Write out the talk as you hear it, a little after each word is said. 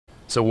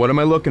So what am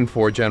I looking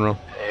for, General?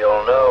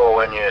 You'll know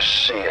when you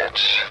see it.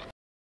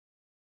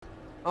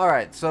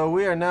 Alright, so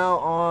we are now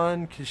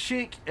on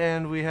Kashyyk,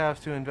 and we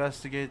have to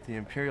investigate the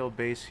Imperial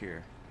base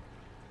here.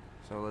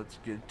 So let's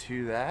get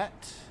to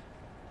that.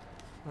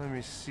 Let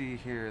me see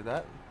here.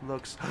 That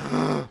looks...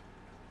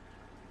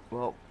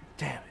 well,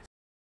 damn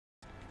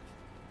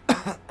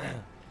it.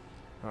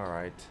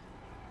 Alright.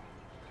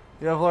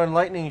 You have learned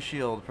Lightning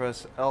Shield.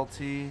 Press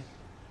LT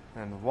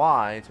and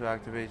Y to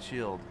activate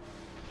Shield.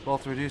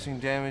 Both reducing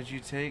damage you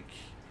take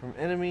from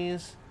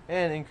enemies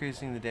and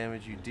increasing the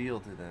damage you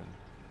deal to them.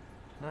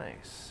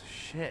 Nice.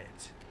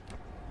 Shit.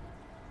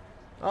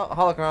 Oh,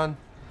 holocron.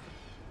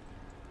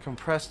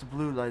 Compressed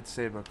blue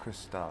lightsaber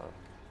crystal.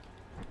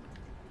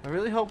 I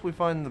really hope we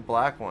find the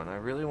black one. I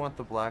really want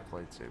the black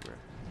lightsaber.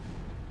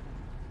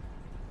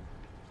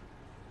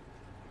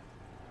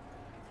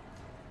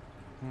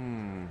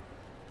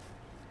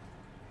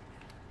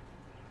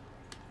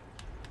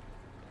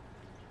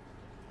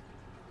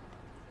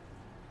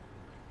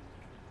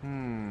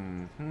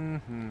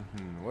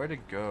 Where to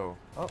go?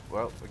 Oh,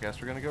 well, I guess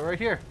we're gonna go right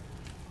here.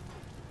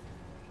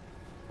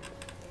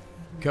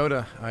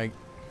 Coda, I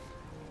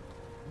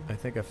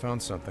think I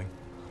found something.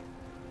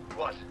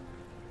 What?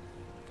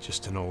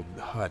 Just an old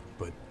hut,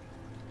 but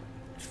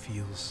it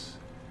feels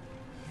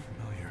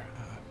familiar.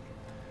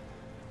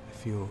 I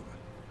feel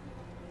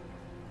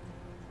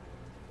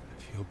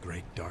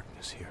great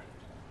darkness here.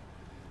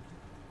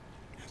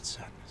 And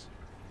sadness.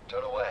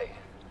 Turn away.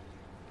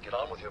 Get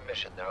on with your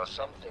mission. There are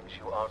some things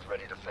you aren't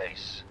ready to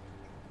face.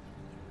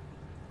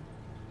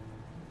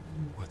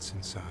 What's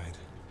inside?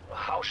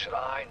 How should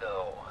I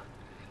know?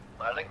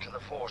 My link to the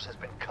Force has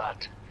been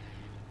cut.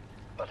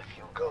 But if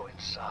you go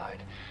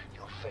inside,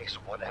 you'll face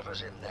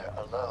whatever's in there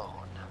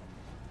alone.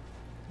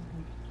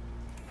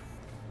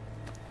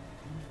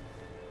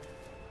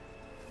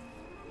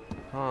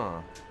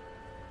 Huh.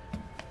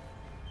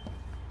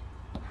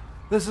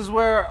 This is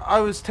where I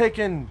was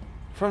taken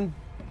from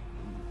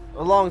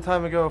a long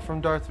time ago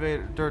from Darth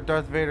Vader.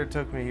 Darth Vader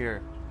took me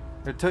here.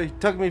 Or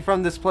took me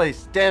from this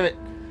place. Damn it.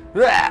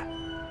 Ah!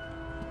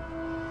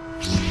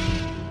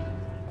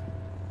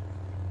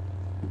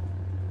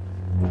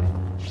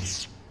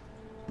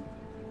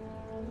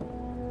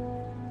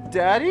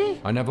 Daddy?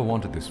 I never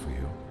wanted this for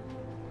you.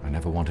 I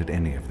never wanted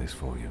any of this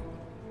for you.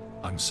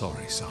 I'm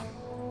sorry, son.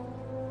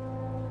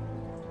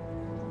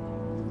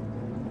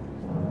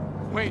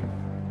 Wait.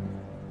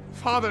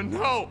 Father,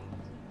 no!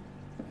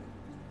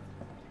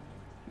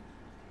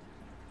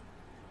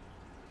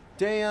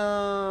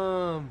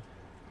 Damn.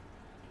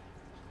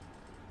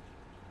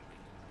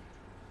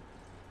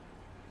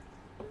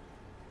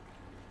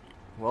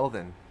 Well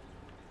then.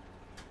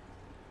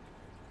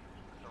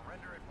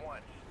 Surrender at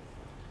once.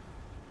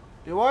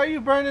 Dude, why are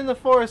you burning the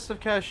forests of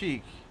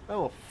Kashyyk? I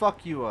will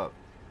fuck you up.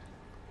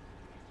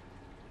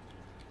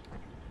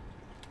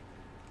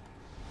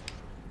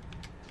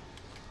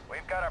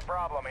 We've got a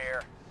problem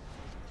here.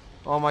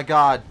 Oh my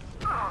god.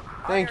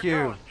 Thank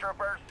you.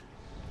 Troopers.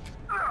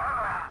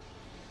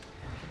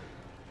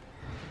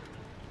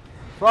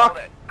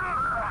 Fuck.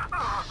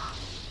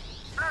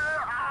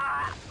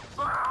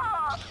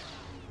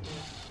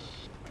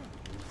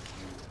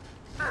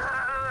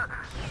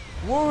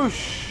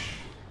 Whoosh.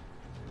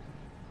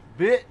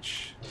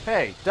 Bitch.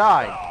 Hey,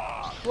 die.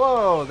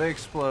 Whoa, they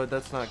explode.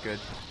 That's not good.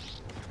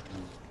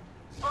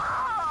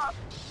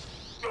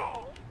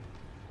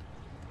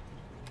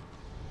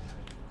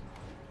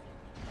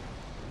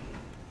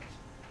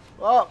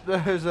 Oh,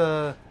 there's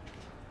a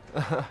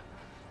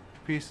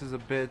pieces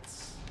of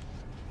bits.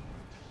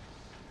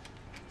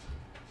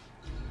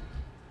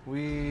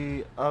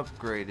 We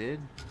upgraded,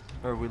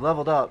 or we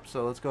leveled up,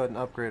 so let's go ahead and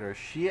upgrade our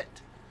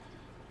shit.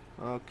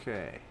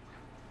 Okay.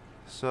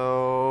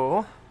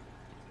 So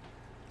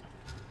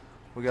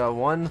we got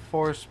one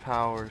force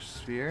power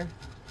sphere,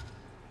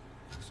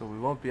 so we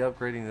won't be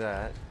upgrading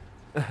that.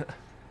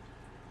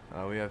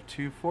 We have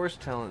two force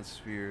talent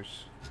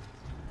spheres.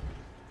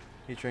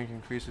 Each rank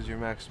increases your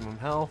maximum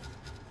health.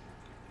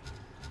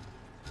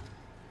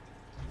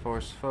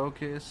 Force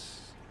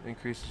focus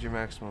increases your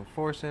maximum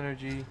force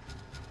energy.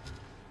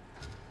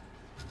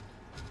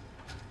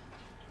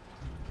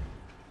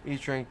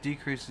 Each rank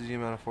decreases the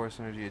amount of force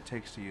energy it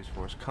takes to use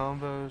force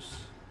combos.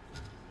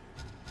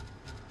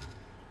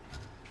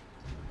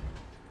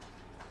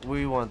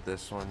 We want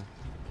this one.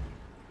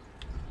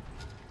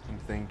 I'm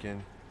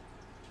thinking.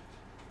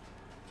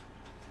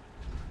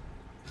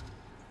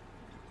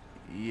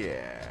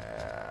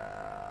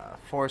 Yeah.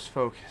 Force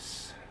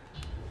focus.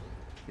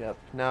 Yep.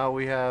 Now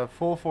we have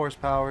full force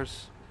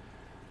powers.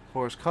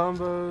 Force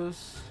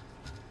combos.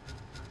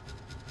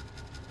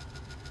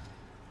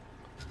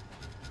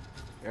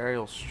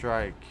 Aerial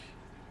strike.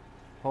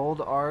 Hold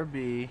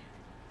RB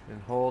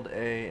and hold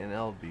A and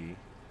LB.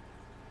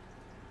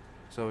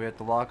 So we have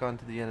to lock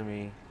onto the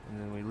enemy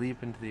and then we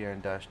leap into the air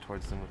and dash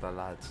towards them with our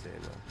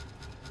lightsaber.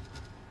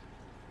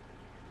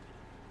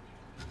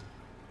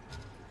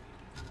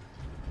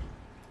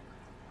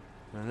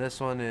 And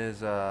this one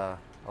is a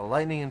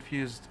lightning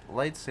infused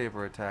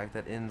lightsaber attack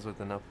that ends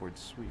with an upward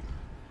sweep.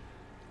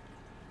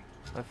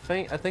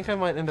 I think I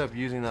might end up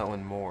using that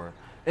one more.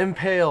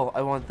 Impale!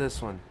 I want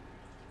this one.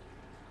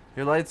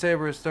 Your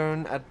lightsaber is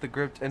thrown at the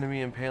gripped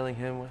enemy, impaling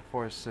him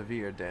for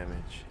severe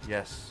damage.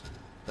 Yes,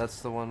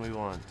 that's the one we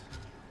want.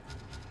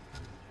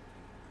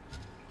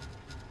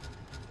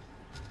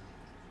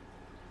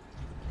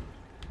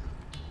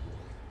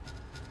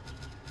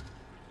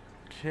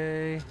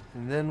 Okay,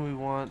 and then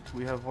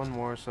we have one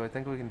more, so I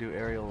think we can do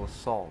aerial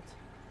assault.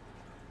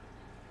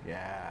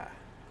 Yeah.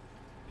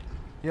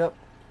 Yep.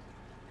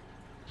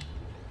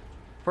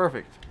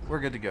 Perfect. We're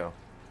good to go.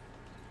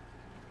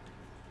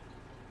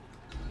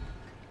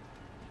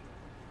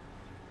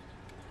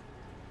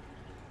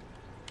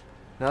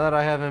 Now that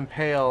I have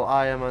Impale,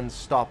 I am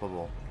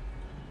unstoppable.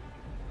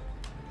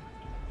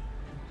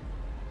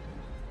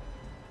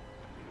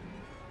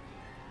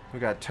 We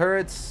got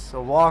turrets,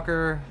 a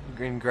walker,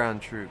 green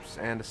ground troops,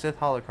 and a Sith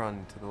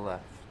holocron to the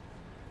left.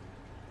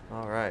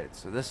 Alright,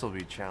 so this will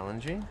be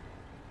challenging,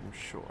 I'm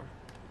sure.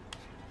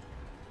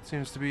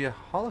 Seems to be a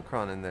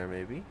holocron in there,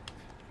 maybe.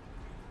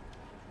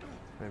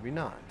 Maybe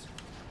not.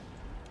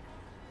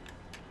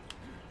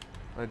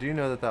 I do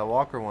know that that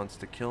walker wants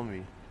to kill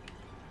me.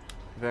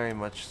 Very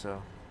much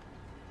so.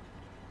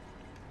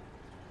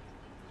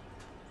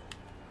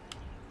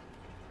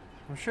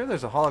 I'm sure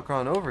there's a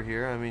holocron over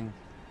here. I mean,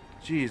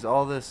 geez,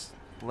 all this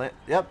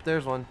yep,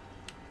 there's one.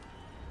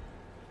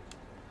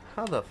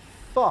 How the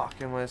fuck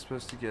am I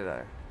supposed to get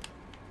there?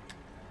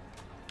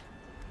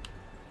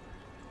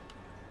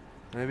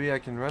 Maybe I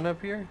can run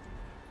up here?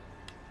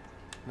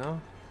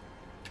 No?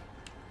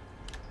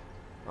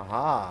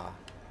 Aha.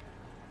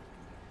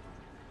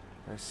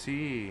 I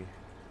see.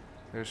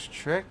 There's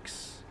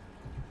tricks.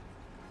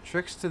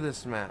 Tricks to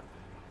this map.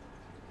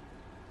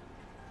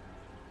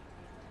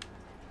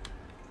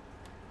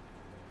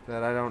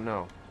 That I don't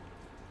know.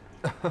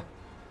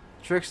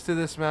 Tricks to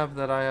this map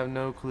that I have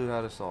no clue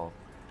how to solve.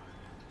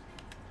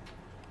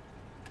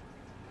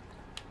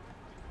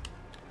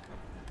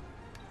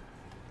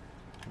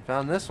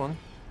 Found this one.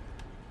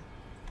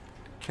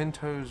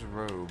 Kinto's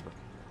robe.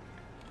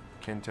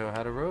 Kinto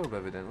had a robe,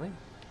 evidently.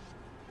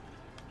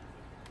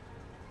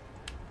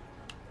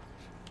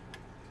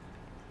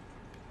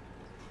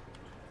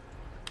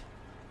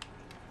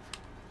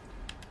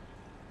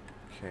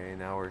 Okay,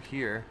 now we're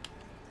here.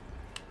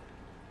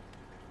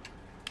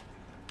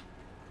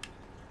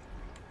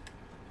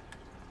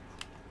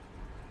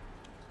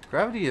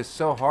 Gravity is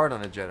so hard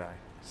on a Jedi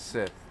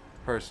Sith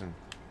person.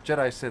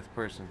 Jedi Sith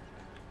person.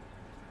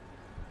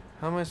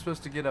 How am I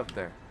supposed to get up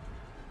there?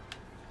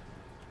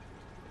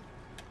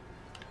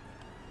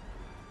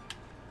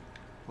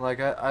 Like,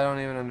 I don't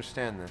even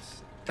understand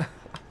this.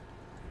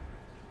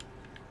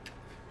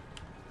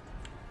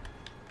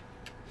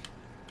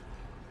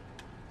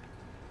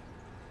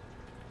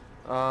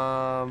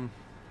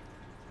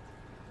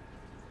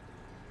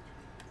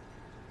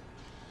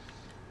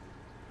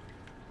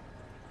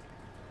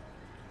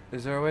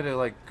 Is there a way to,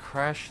 like,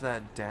 crash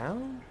that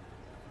down?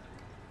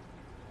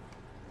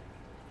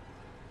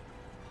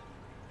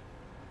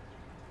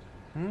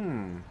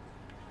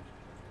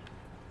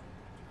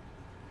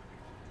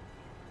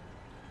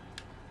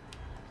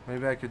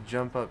 Maybe I could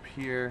jump up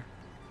here,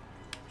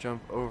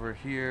 jump over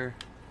here.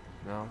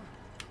 No.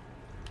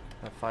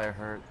 That fire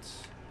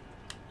hurts.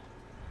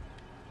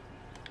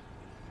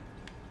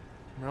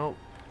 Nope.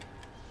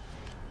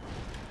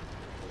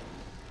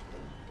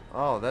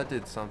 Oh, that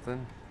did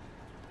something.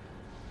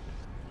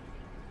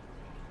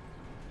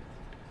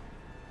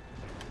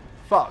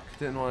 Fuck,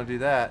 didn't want to do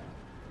that.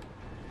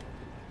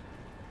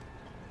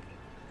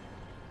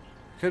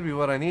 Could be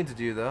what I need to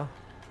do, though.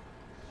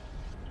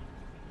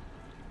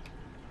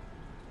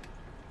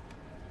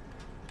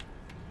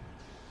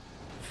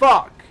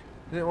 Fuck!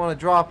 Didn't want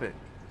to drop it.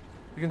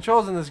 The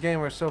controls in this game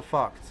are so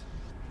fucked.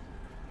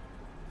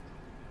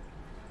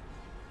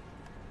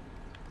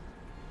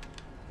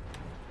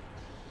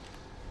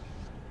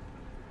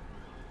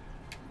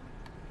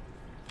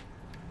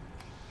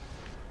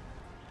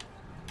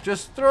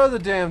 Just throw the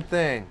damn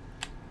thing.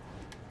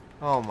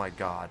 Oh my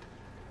god.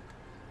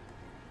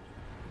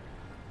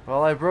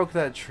 Well, I broke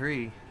that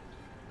tree.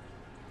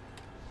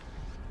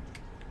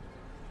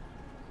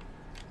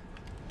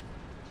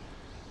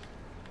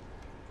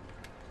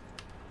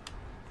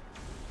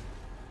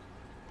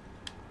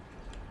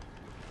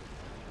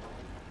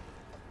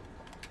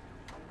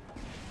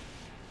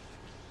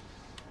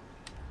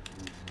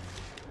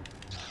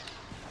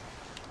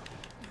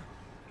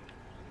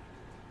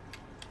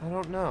 I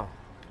don't know.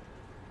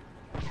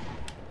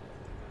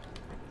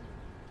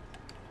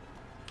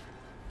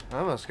 I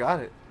almost got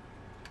it.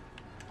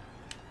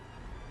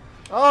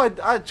 Oh,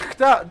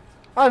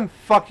 I'm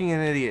fucking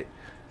an idiot.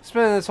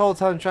 Spending this whole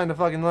time trying to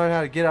fucking learn how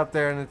to get up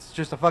there, and it's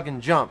just a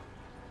fucking jump.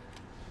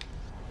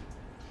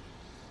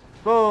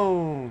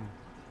 Boom.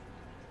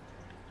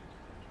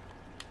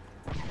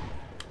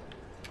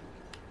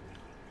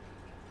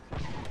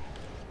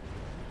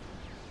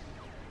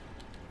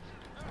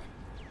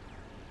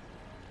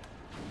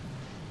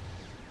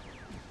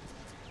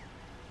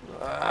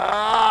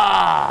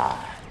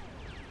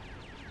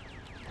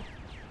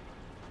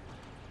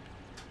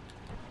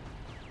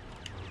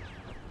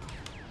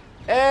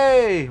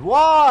 Hey,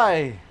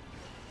 why?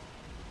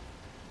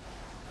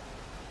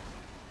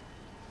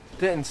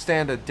 Didn't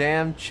stand a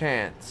damn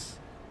chance.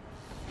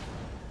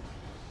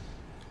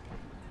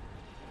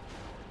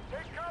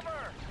 Take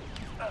cover!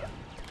 I'm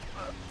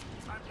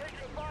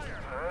taking fire!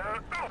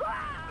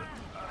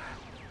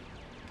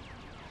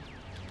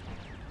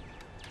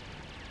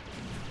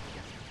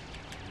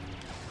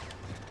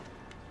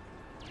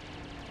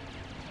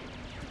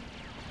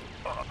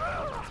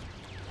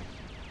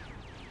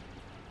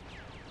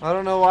 I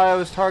don't know why I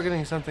was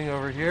targeting something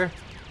over here.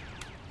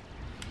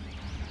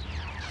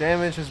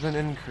 Damage has been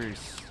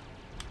increased.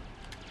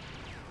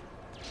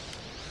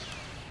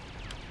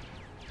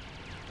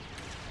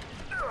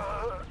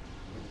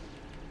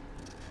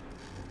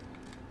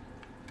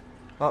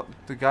 Oh,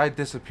 the guy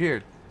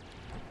disappeared.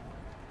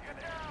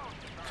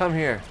 Come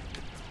here.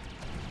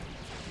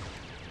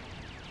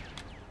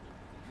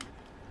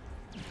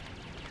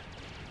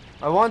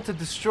 I want to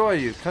destroy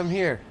you. Come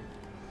here.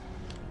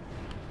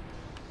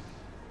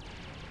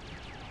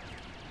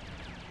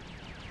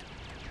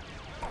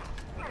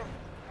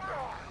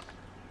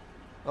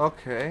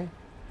 Okay.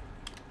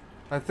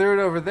 I threw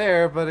it over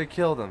there, but it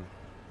killed him.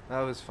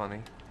 That was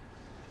funny.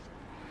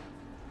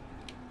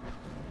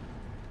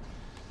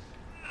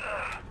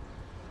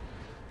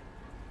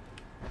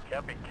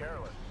 Can't be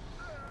careless.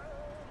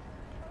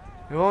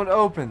 It won't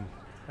open.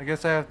 I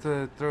guess I have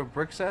to throw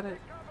bricks at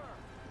it?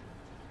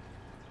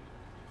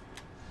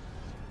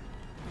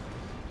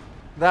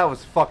 That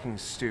was fucking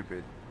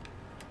stupid.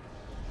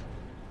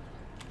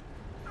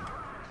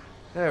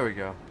 There we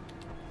go.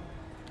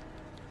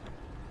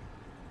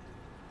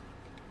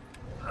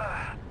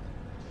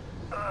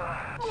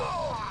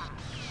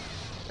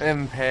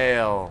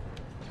 Impale.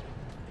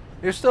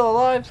 You're still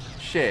alive?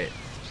 Shit.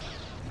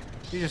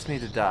 You just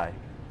need to die.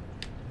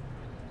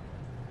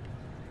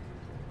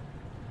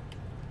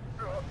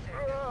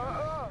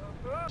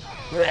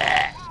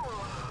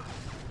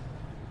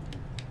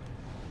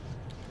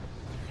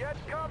 Get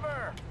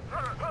cover!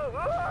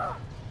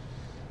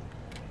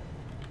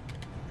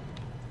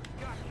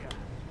 Gotcha.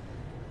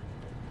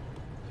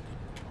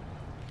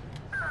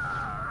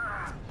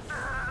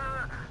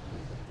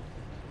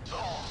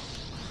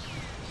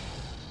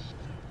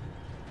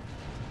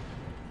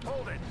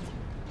 Hold it.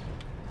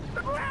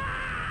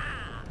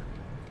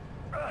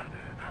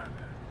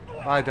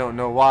 I don't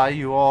know why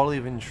you all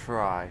even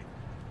try.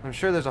 I'm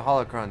sure there's a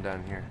holocron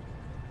down here.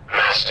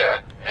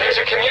 Master, there's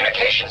a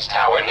communications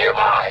tower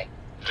nearby.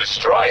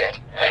 Destroy it,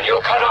 and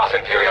you'll cut off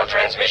Imperial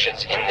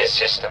transmissions in this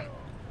system.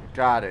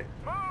 Got it.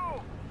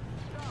 Move!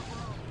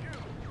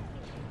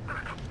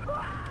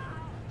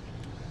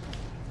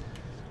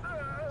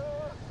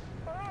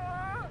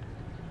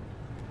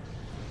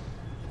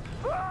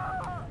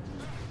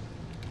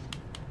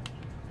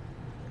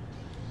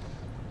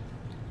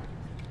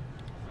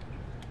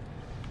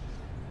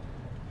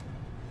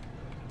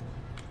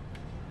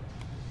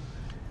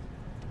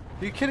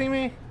 Are you kidding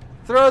me?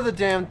 Throw the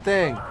damn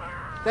thing.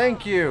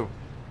 Thank you.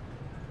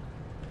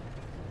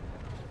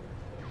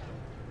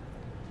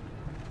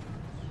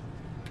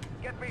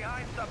 Get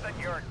behind something,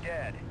 you're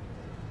dead.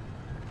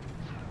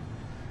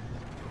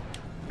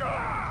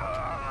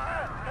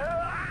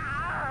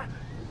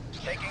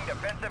 Taking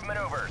defensive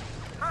maneuvers.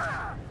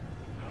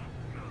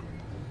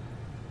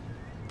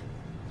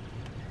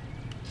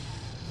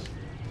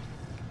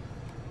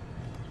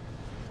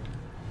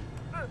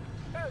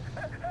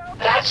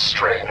 That's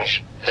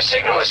strange. The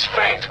signal is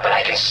faint, but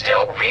I can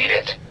still read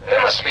it.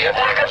 There must be a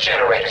backup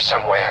generator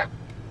somewhere.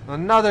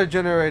 Another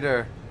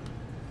generator.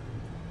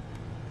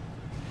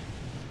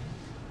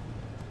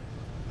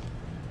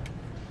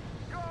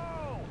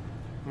 Go!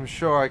 I'm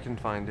sure I can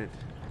find it.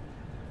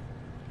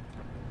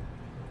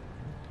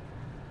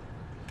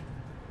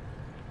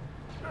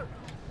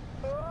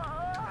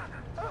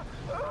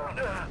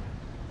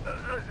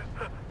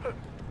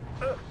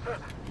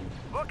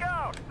 Look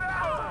out!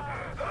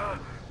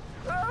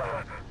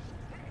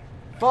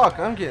 Fuck,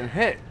 I'm getting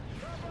hit.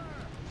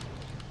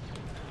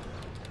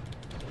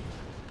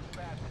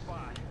 Bad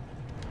spot.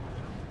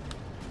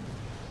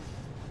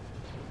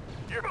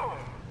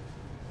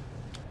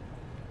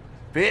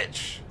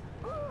 Bitch.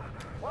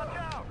 Watch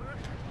out!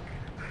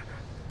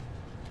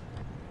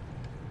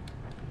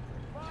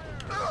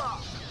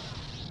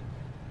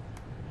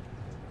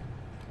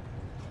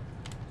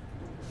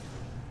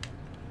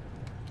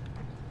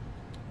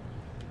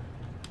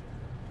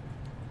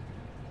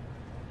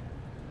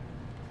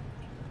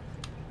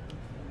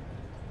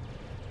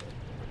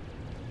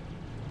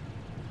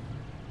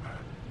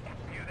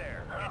 You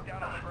there? Get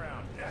down on the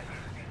ground.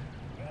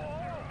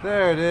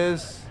 There it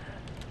is.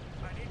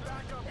 I need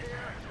backup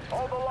here.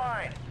 Hold the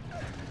line.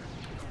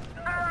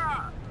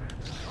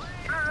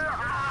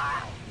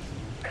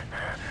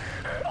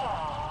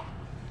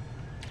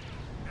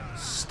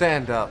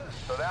 Stand up.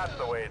 So that's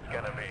the way it's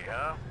gonna be,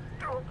 huh?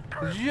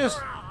 Did you just...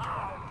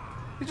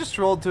 He just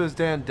rolled to his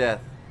damn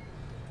death.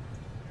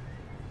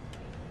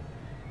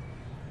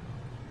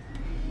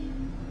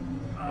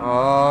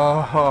 Oh.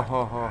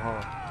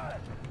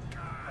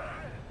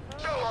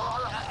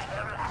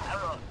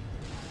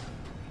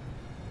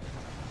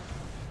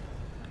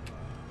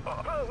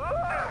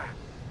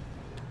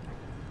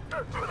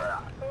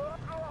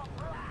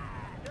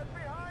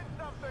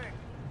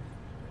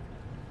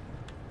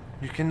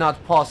 You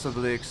cannot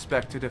possibly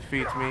expect to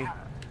defeat me.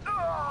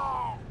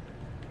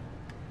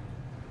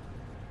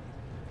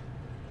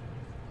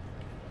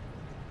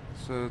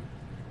 So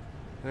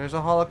there's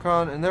a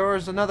holocron, and there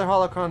was another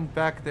holocron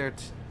back there.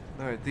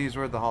 Alright, these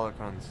were the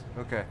holocrons.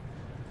 Okay.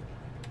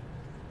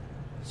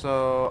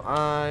 So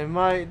I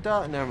might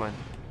die. Never mind.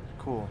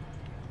 Cool.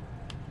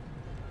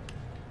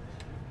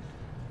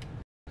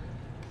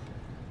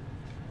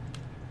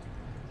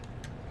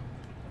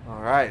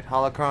 Alright,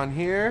 holocron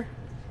here.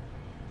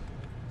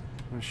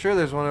 I'm sure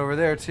there's one over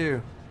there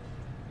too.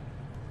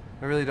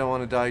 I really don't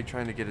want to die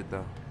trying to get it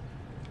though.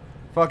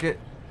 Fuck it.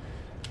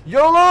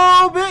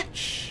 YOLO,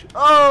 bitch!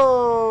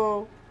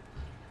 Oh!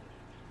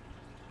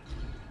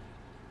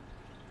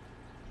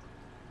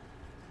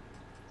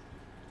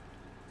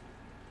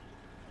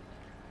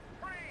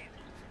 Freeze!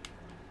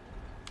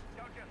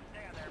 Don't just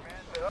stand there,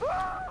 man.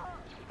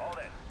 Hold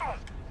it.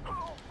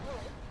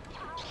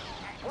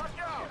 Watch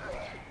out!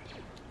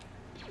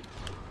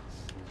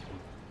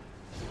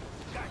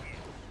 Got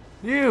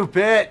you. You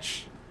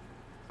bitch!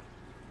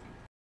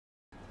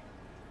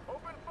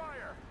 Open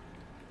fire!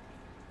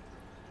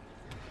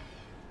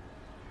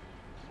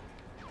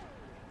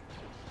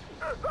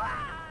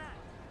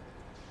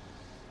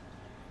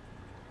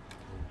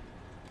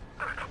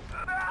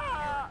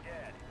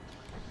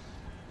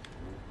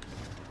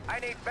 I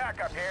need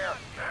backup here.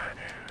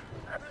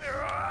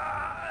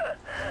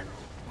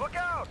 Look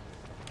out!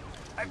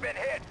 I've been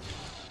hit.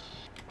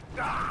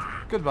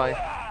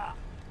 Goodbye.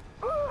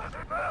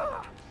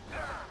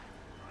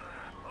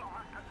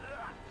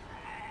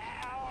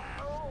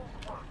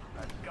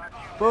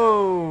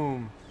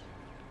 Boom!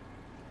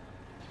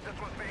 This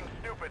was being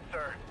stupid,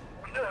 sir.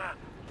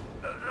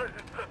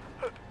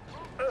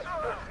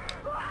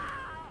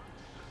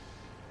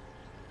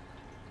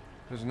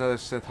 There's another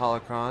Sith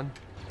holocron.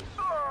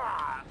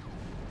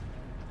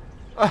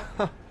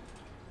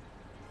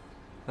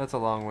 That's a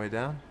long way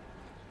down.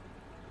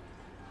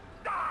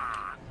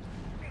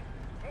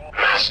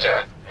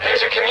 Master,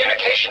 there's a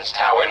communications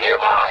tower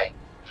nearby.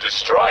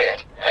 Destroy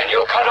it, and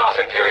you'll cut off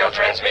Imperial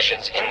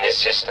transmissions in this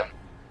system.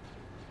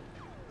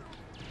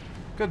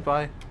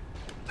 Goodbye.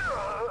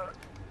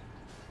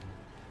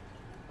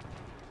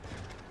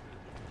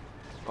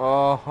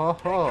 Oh ho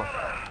ho.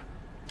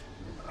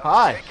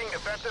 Hi, Making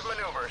defensive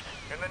maneuvers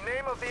in the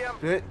name of the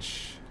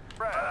bitch.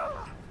 Emperor.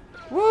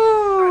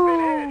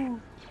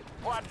 Woo!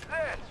 Watch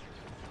this.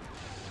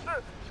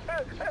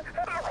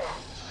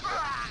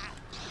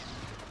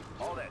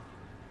 Hold it.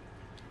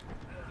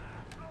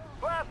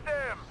 Blast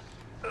him.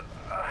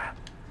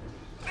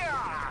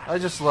 I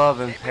just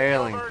love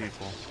impaling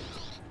people.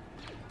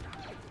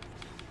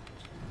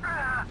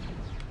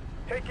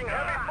 Taking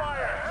heavy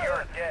fire.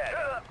 You're dead.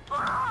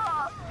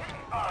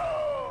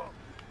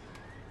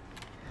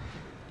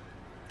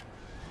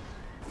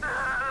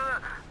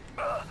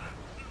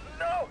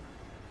 No.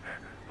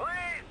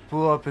 Please.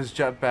 Blew up his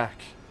jetpack.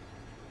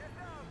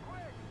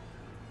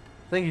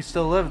 I think he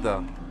still lived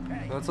though.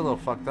 That's a little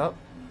fucked up.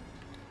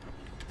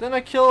 Didn't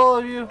I kill all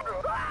of you? Going to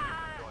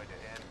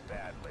end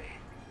badly.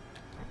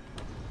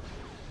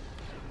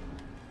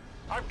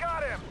 I've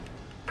got him.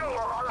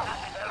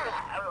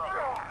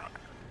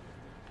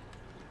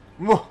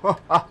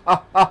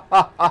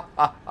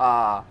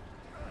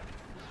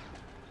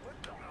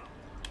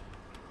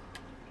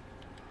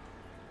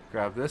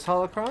 Grab this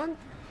holocron.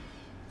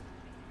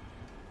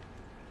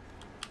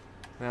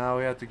 Now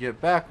we have to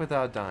get back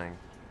without dying.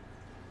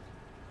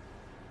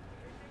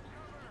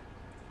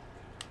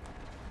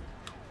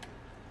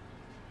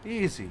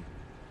 Easy.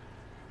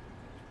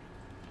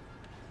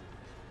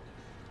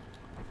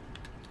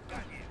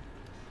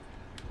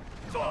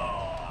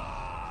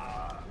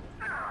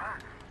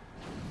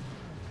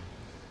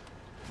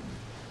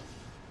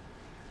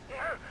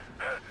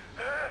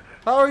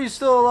 How are you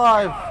still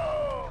alive?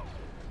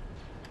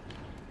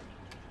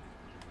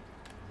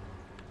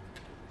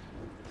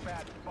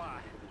 Bad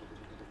spot.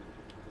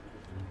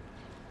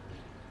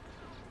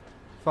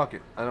 Fuck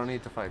it. I don't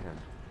need to fight him.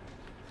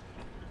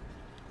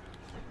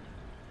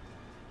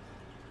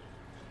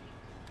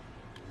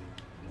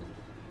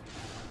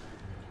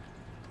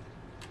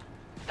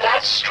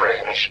 That's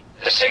strange.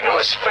 The signal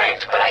is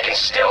faint, but I can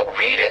still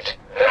read it.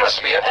 There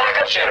must be a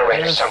backup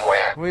generator Yes,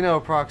 somewhere. we know,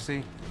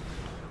 Proxy.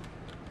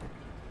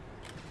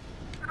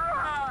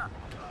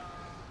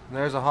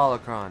 There's a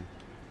holocron.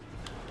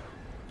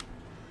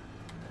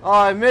 Oh,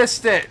 I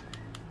missed it!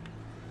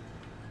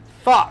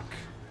 Fuck!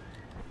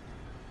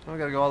 I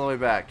gotta go all the way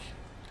back.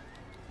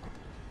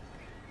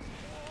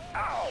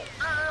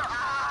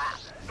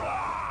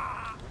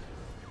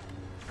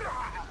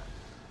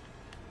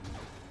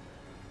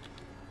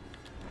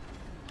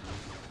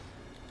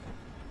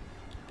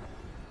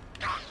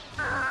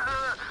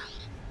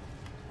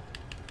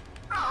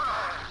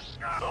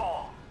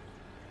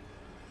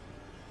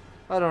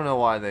 I don't know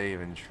why they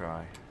even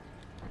try.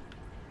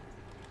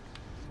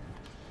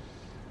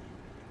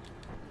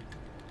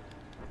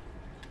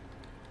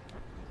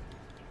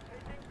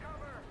 Taking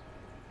cover.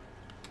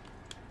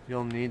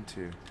 You'll need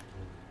to.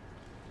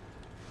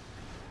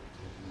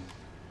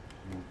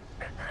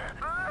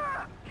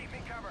 Keep me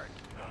covered.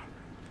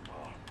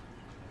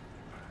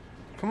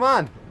 Come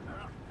on.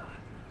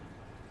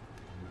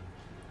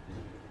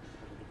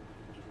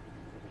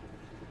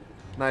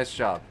 Nice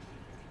job.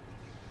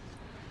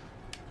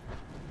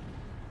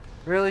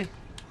 Really?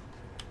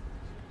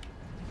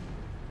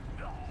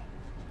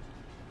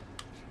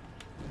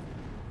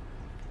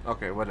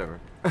 Okay, whatever.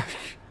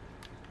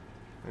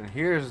 And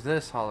here's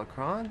this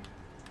holocron.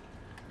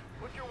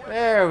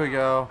 There we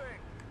go.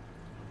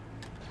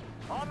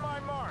 On my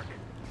mark.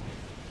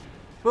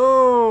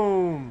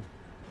 Boom!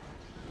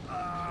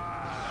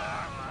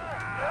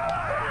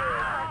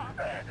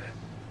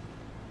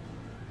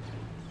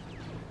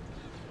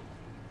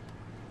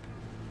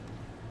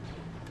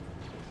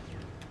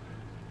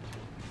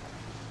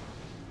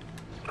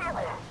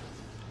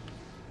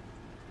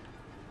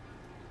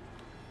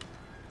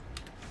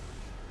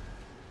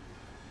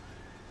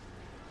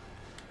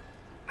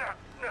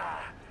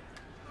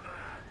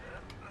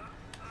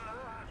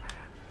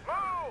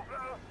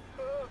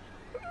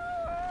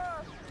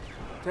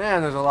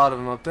 Damn, there's a lot of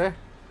them up there.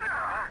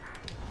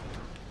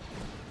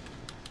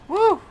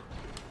 Woo!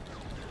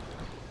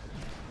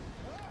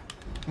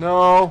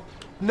 No!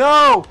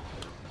 No!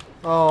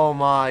 Oh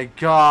my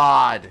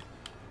god!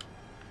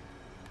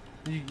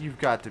 You've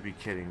got to be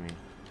kidding me.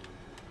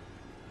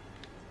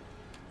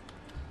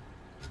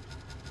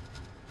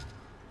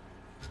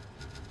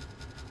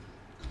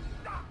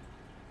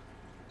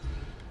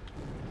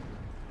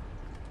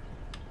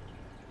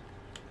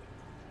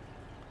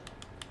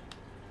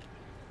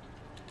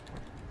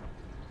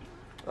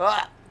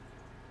 Ah!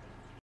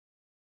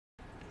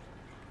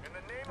 In the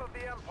name of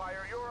the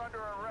Empire, you're under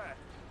arrest.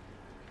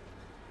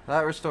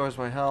 That restores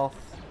my health.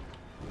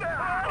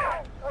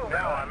 Now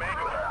I'm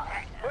able.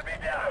 Put me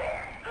down.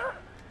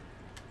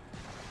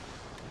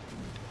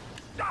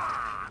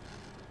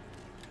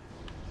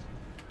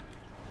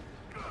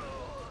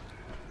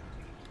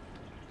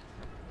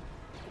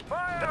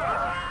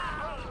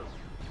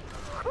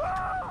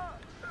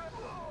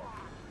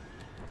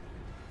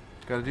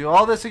 Gotta do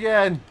all this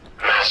again.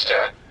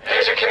 Master,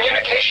 there's a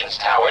communications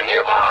tower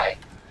nearby.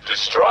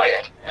 Destroy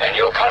it, and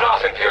you'll cut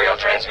off Imperial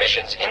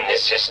transmissions in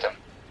this system.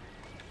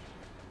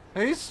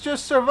 He's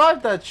just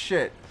survived that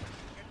shit.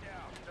 Get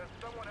down. Does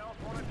someone else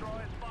want to draw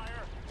his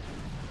fire?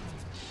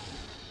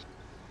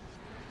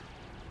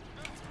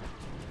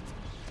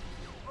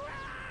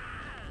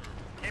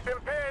 Keep him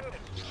pinned.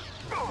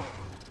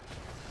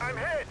 I'm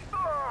hit.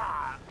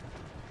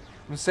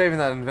 I'm saving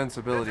that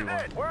invincibility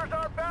one. Where's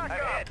our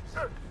backup?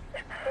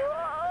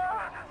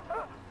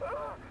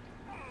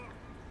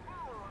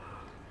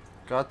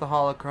 Got the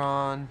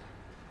holocron.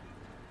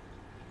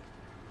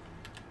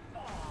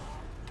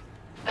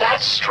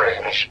 That's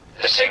strange.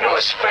 The signal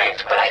is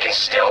faint, but I can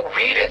still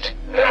read it.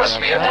 There must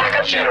be a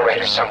backup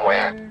generator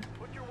somewhere.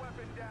 Put your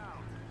weapon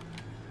down.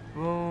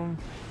 Boom.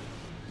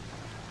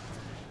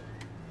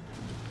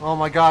 Oh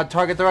my god,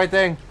 target the right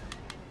thing.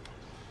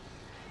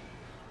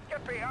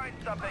 Get behind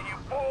something, you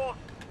fools!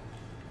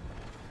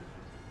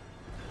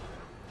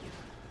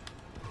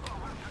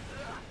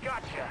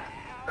 Gotcha!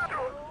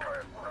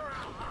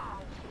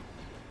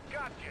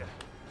 Gotcha!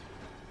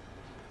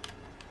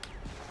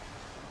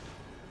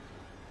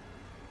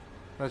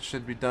 That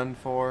should be done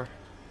for.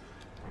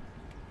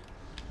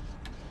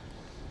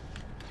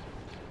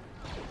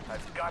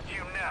 I've got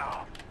you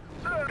now.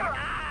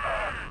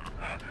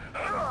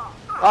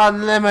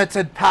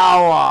 Unlimited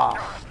power!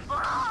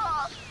 Over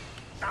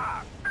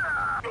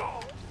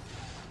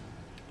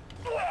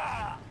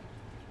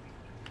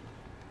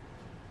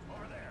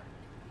there.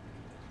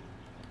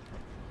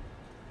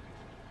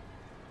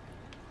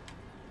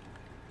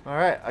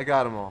 Alright, I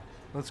got them all.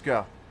 Let's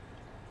go.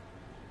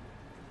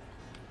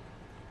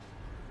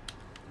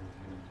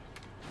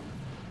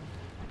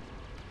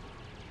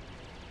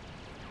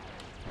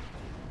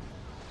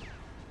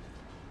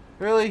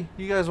 Really?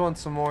 You guys want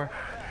some more?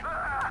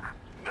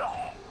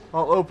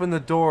 I'll open the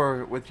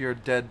door with your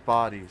dead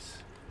bodies.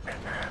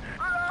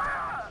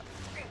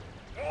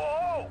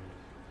 Whoa!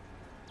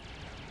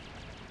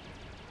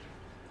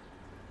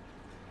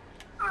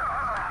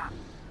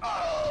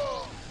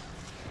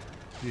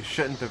 You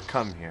shouldn't have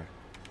come here.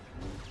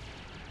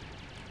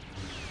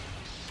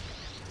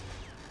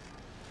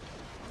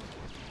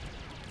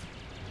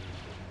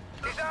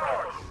 He's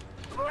ours!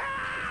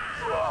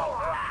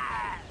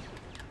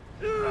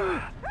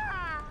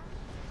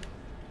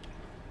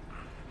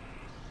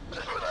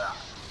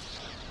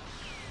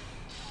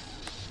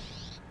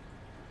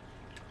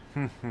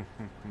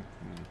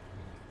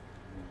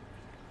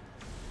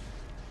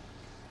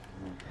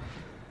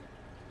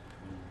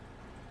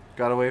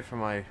 Got away from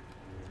my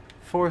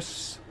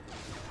force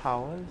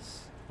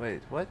powers.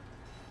 Wait, what?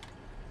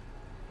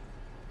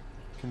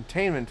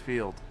 Containment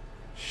field.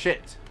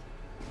 Shit.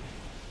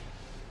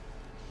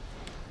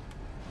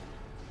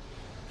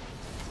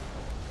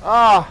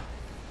 Ah!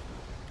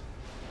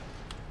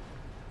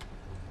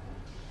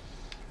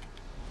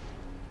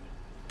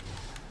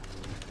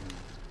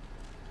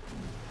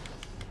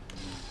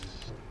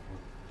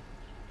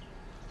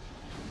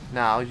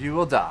 Now you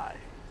will die.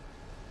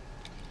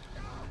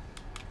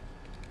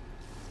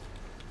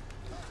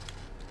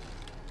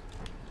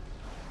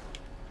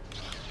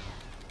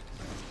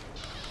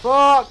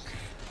 Fuck!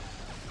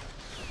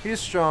 He's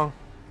strong.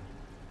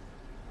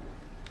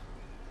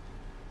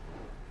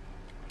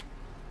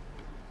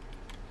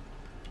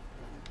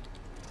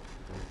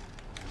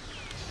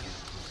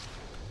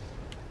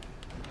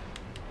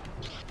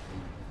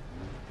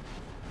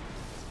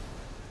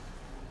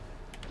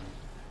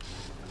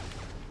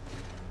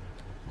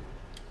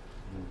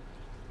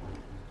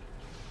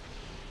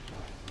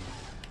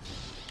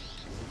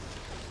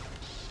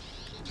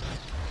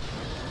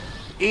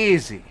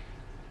 Easy.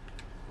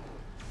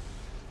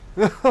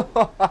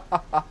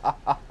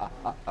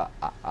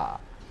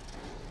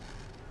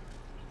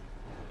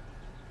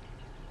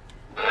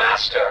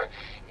 Master,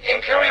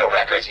 Imperial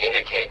records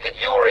indicate that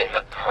you were in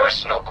the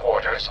personal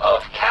quarters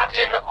of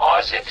Captain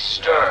Ozzik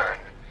Stern.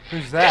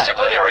 Who's that?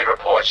 Disciplinary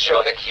reports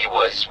show that he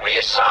was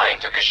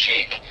reassigned to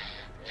Kashyyk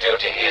due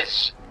to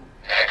his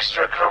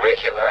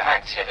extracurricular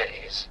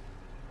activities.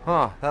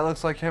 Huh, that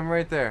looks like him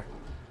right there.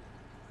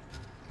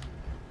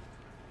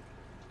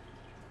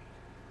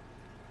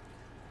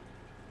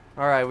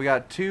 Alright, we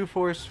got 2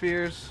 force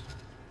spheres.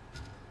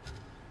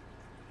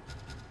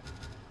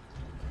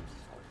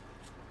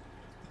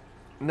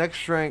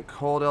 Next rank,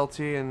 hold LT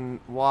and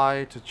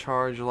Y to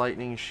charge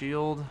lightning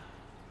shield,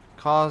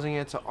 causing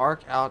it to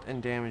arc out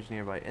and damage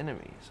nearby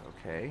enemies.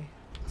 Okay,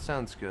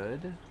 sounds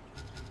good.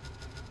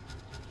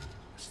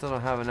 Still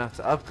don't have enough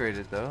to upgrade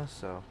it though,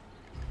 so.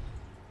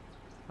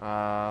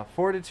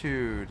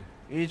 Fortitude.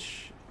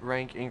 Each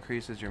rank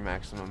increases your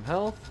maximum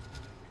health.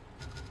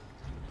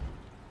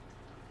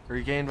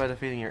 Regained by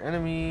defeating your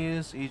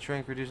enemies. Each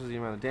rank reduces the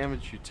amount of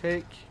damage you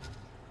take.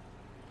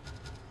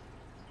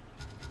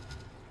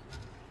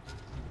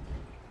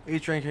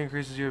 Each rank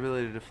increases your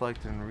ability to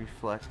deflect and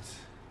reflect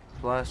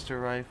blaster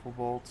rifle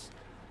bolts.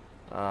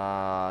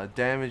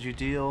 Damage you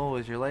deal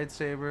with your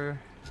lightsaber.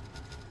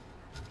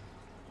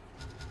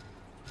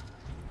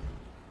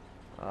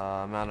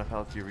 Amount of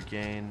health you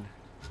regain.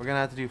 We're gonna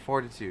have to do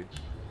fortitude.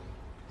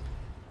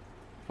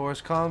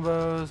 Force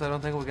combos. I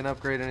don't think we can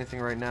upgrade anything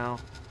right now.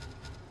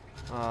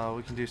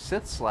 We can do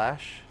Sith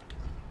Slash.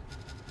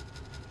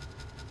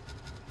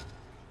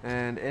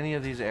 And any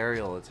of these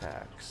aerial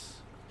attacks.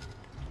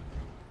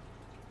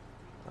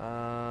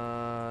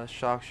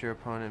 Shocks your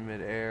opponent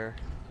mid-air.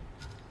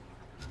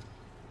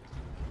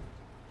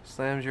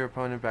 Slams your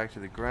opponent back to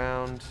the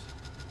ground.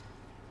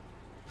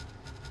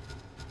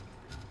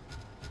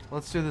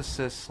 Let's do the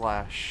Sith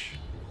Slash.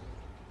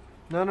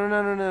 No, no,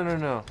 no, no, no, no,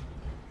 no.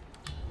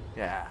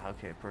 Yeah,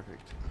 okay,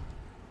 perfect.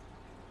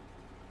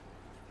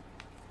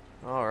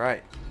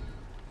 Alright.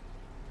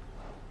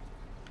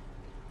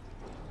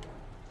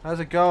 How's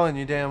it going,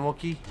 you damn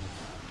Wookiee?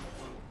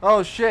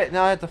 Oh shit,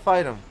 now I have to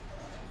fight him.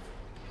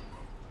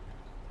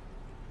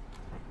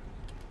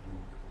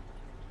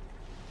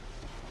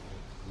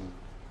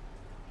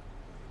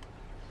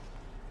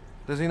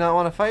 Does he not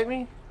want to fight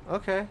me?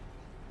 Okay.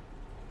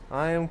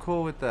 I am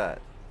cool with that.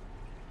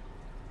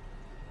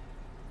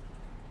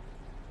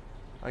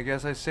 I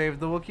guess I saved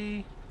the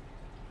Wookiee?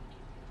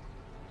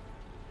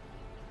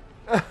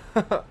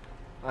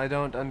 I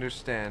don't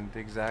understand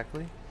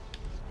exactly.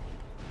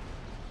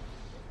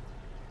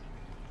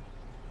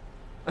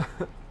 I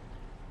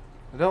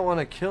don't want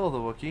to kill the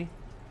Wookiee.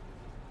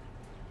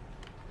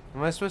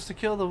 Am I supposed to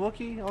kill the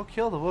Wookiee? I'll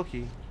kill the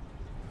Wookiee.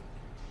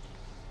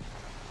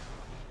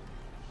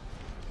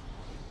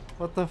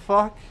 What the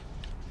fuck?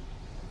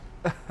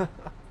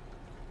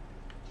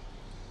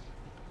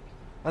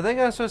 I think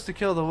I'm supposed to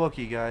kill the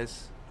Wookiee,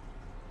 guys.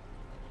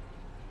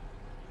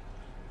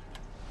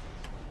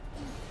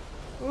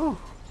 Ooh.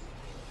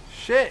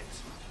 Shit.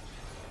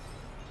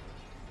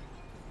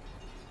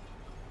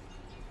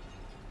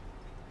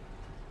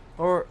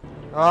 Or...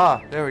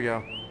 Ah, there we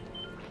go.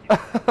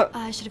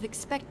 I should have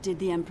expected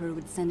the Emperor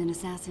would send an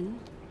assassin.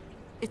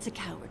 It's a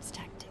coward's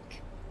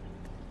tactic.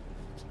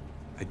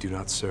 I do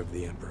not serve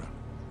the Emperor.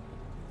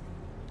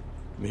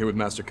 I'm here with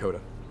Master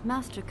Koda.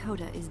 Master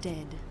Koda is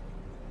dead.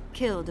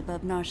 Killed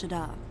above Nar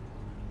Shaddaa.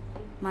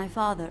 My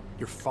father...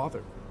 Your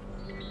father?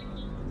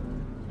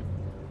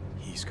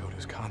 He's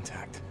Koda's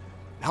contact.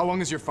 How long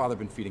has your father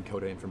been feeding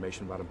Koda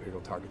information about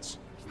Imperial targets?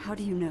 How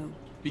do you know?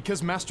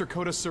 Because Master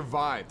Koda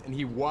survived, and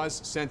he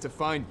was sent to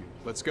find you.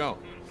 Let's go.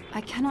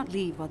 I cannot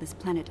leave while this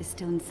planet is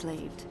still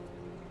enslaved.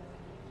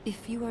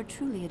 If you are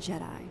truly a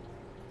Jedi,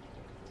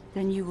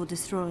 then you will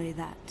destroy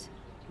that.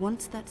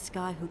 Once that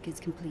skyhook is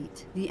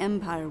complete, the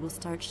Empire will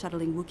start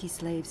shuttling Wookiee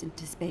slaves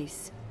into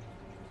space.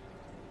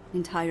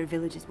 Entire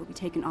villages will be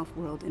taken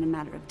off-world in a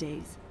matter of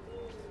days.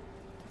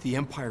 The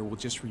Empire will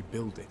just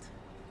rebuild it.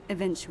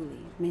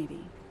 Eventually,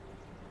 maybe.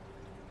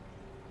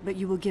 But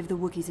you will give the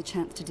Wookiees a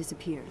chance to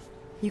disappear.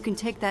 You can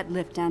take that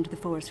lift down to the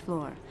forest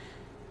floor.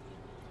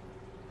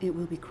 It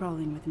will be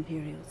crawling with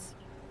Imperials.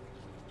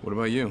 What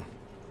about you?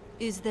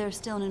 Is there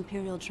still an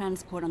Imperial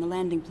transport on the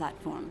landing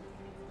platform?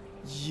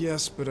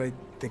 Yes, but I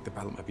think the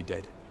pilot might be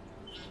dead.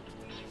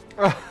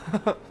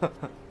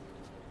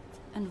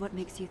 And what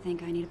makes you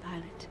think I need a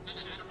pilot?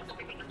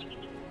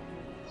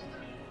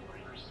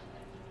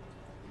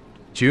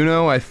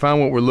 Juno, I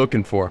found what we're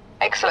looking for.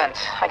 Excellent.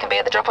 I can be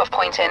at the drop-off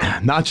point in...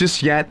 Not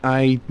just yet.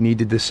 I need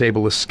to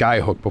disable a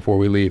skyhook before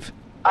we leave.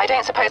 I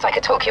don't suppose I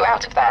could talk you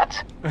out of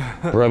that.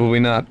 Probably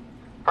not.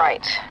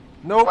 Right.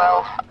 Nope.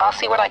 Well, I'll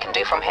see what I can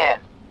do from here.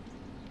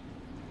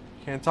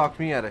 Can't talk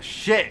me out of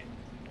shit.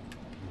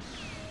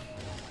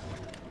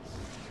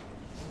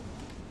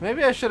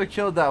 Maybe I should have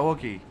killed that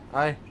Wookiee.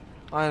 I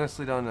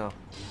honestly don't know.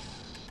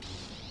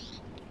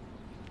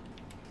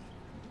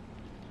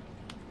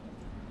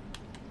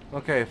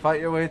 Okay, fight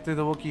your way through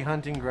the Wookiee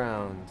hunting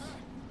grounds.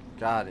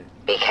 Got it.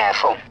 Be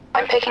careful.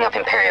 I'm picking up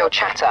Imperial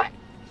chatter.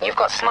 You've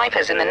got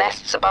snipers in the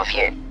nests above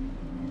you.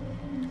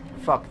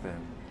 Fuck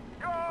them.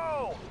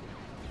 Go!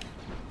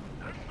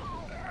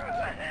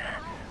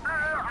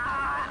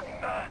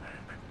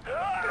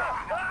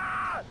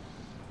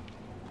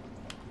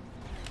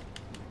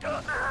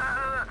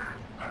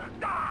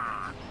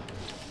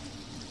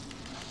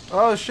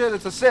 Oh shit,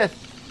 it's a Sith.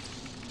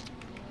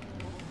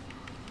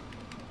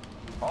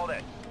 Hold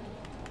it.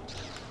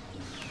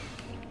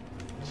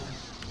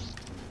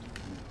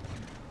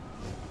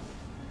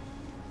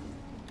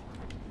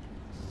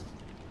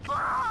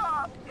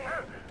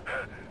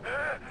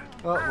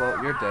 Oh,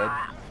 well, you're dead.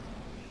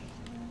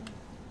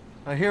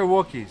 I hear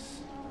Wookiees.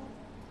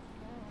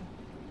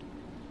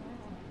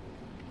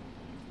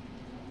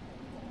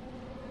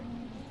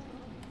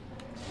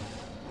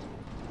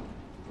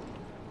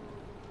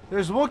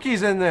 There's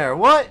Wookiees in there.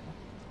 What?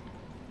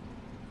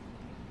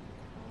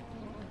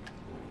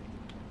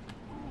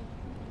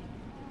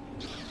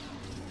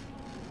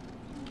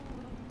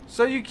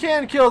 So you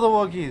can kill the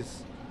Wookiees.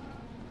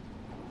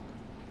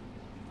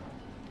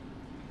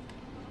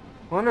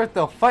 Wonder if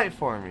they'll fight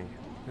for me.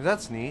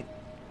 That's neat.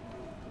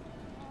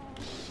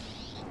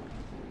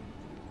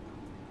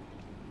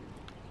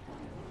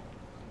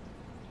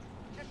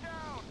 Get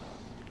down!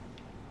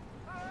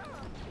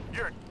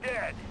 You're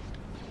dead!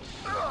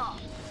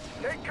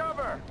 Take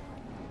cover!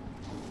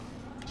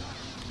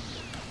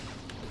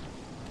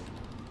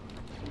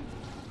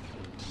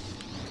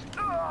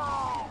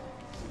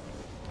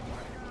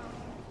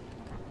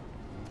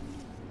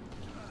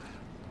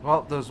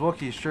 Well, those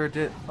Wookiees sure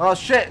did. Oh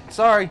shit!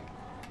 Sorry.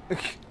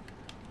 Take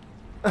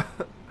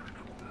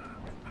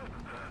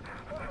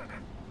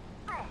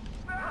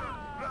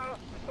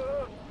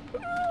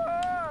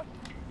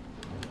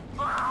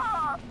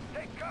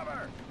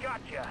cover!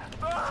 Gotcha!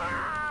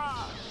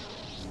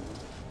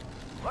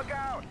 Look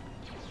out!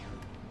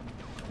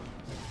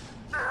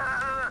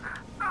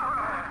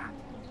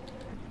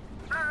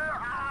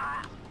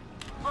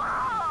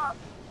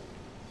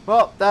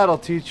 Well, that'll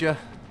teach you.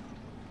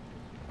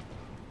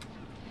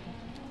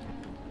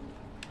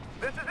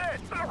 This is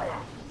it!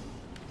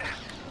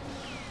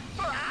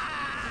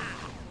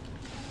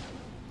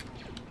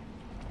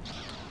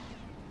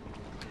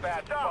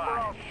 Bad stop or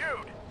I'll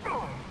shoot!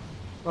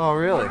 Oh,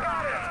 really?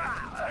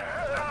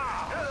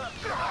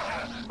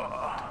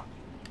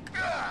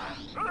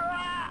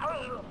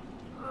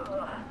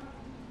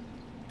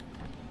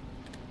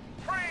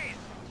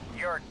 Freeze!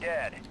 You're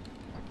dead.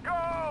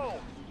 Go!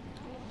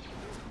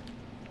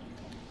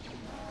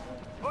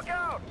 Look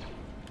out!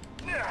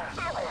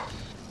 Help!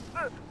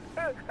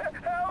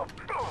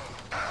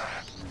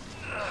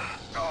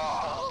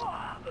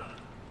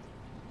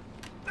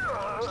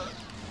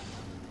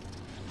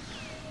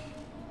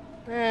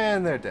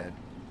 And they're dead.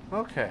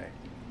 Okay.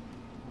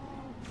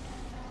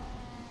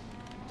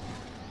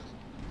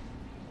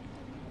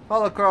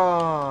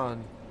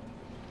 Holocron!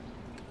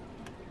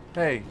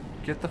 Hey,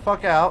 get the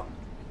fuck out.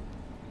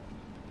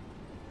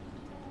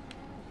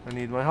 I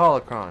need my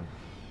holocron.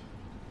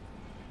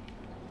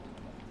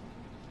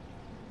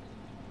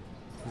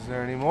 Is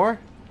there any more?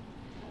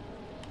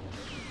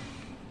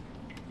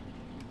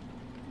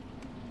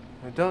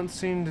 I don't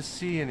seem to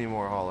see any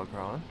more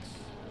holocrons.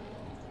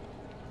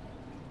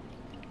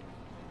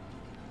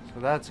 So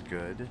that's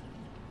good.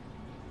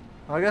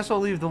 I guess we'll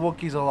leave the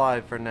Wookiees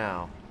alive for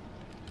now.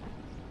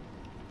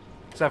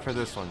 Except for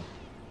this one.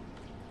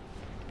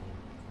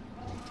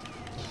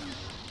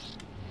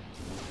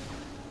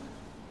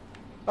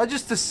 I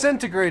just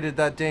disintegrated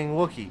that dang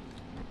Wookiee.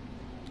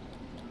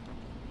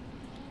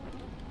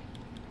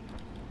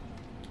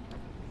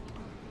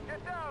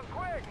 Get down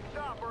quick!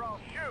 Stop or I'll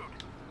shoot!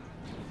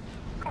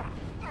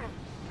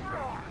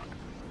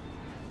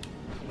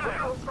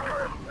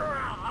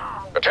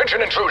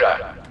 Attention,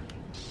 intruder!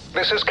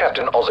 This is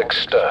Captain Ozzik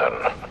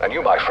Stern, and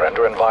you, my friend,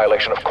 are in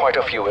violation of quite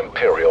a few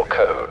Imperial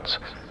codes.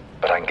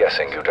 But I'm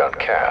guessing you don't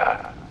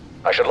care.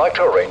 I should like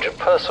to arrange a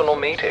personal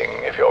meeting,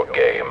 if you're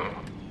game.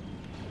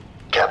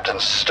 Captain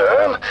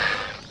Stern?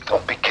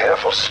 Oh, be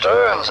careful.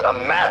 Stern's a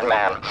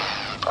madman.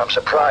 I'm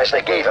surprised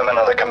they gave him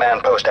another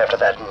command post after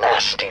that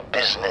nasty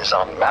business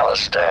on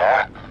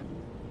Malastare.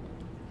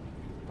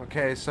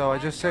 Okay, so I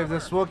just saved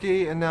this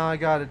Wookiee, and now I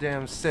got a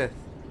damn Sith.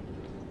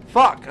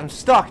 Fuck! I'm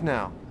stuck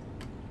now!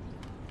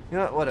 You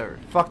know what? Whatever.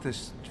 Fuck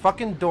this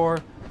fucking door.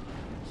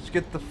 Just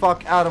get the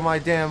fuck out of my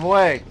damn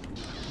way.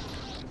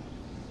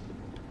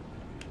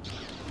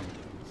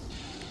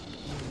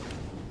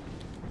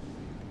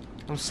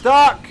 I'm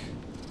stuck!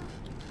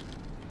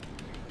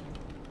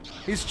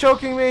 He's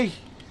choking me!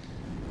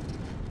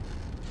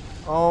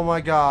 Oh my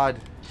god.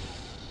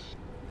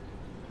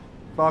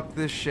 Fuck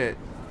this shit.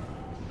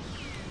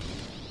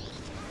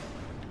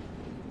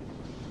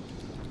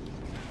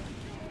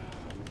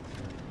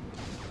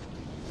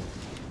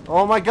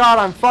 Oh my god,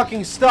 I'm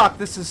fucking stuck.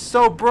 This is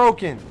so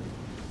broken.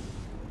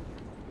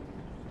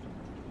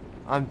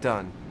 I'm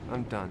done.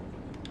 I'm done.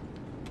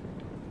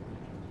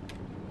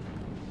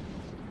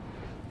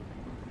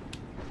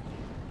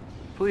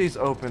 Please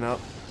open up.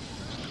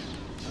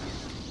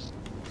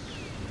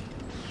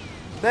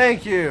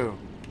 Thank you.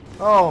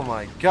 Oh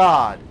my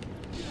god.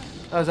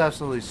 That was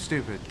absolutely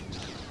stupid.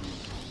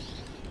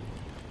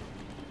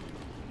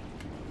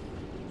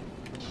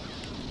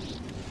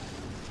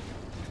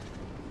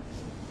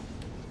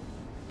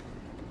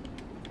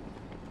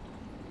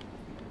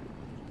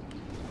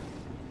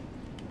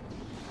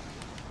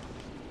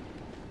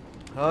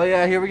 Oh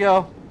yeah, here we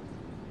go.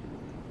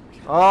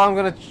 Oh, I'm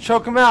gonna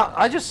choke him out.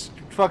 I just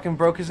fucking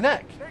broke his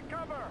neck. Take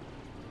cover.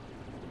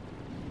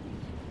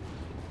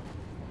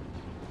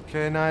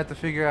 Okay, now I have to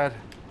figure out.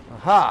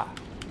 Aha!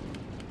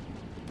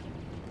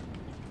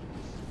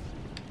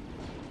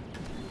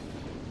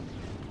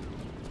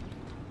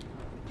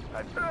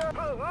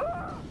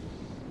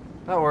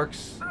 That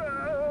works.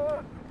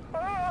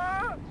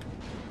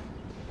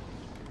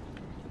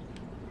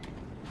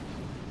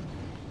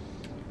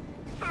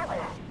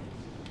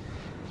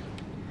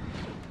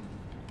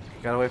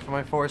 Gotta wait for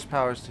my force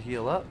powers to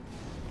heal up.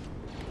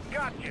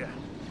 Gotcha.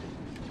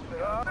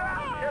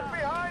 Get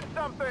behind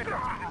something.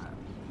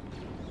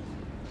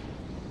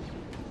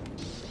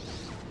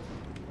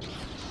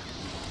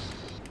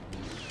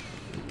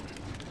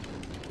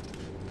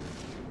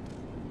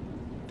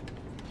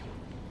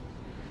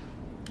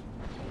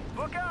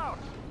 Look out.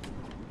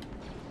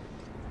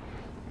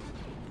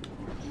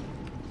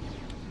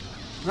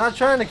 I'm not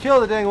trying to kill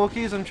the dang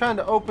Wookiees, I'm trying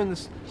to open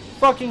this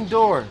fucking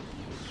door.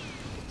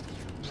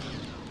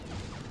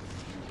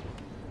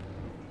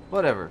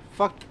 Whatever.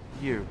 Fuck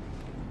you.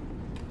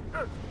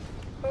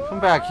 Come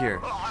back here.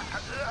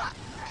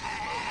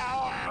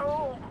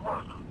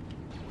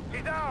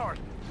 He's ours.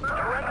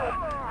 Surrender.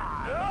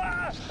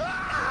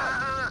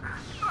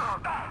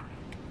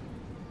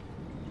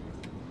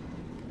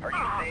 Are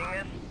you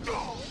seeing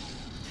this?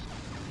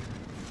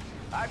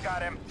 I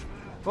got him.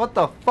 What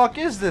the fuck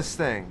is this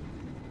thing?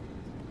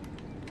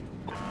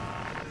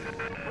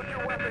 Put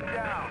your weapon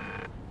down.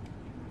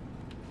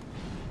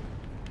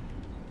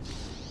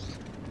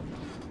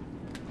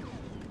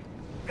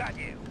 Got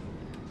you.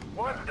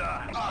 What the?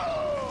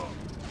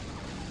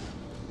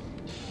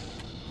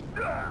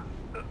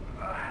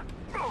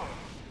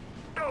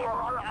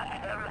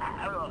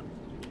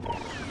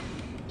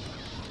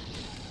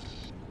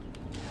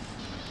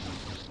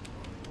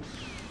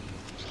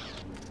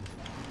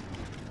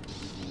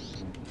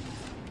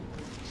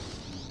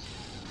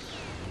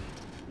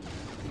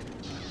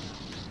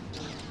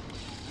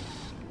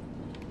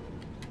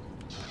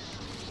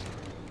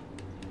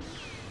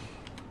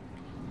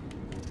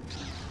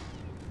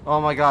 Oh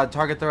my god,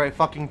 target the right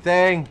fucking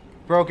thing.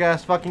 Broke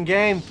ass fucking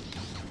game.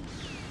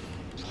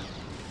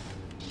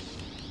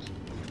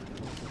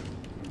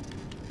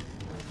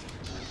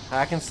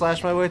 I can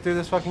slash my way through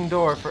this fucking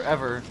door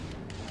forever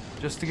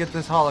just to get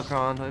this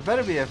holocron. It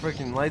better be a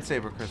freaking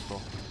lightsaber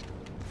crystal.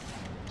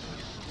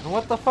 And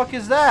what the fuck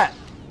is that?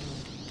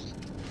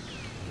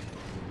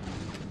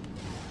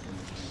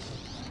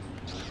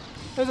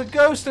 There's a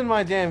ghost in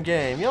my damn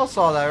game. Y'all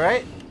saw that,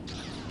 right?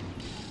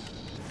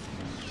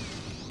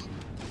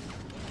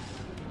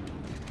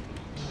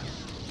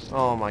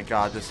 Oh my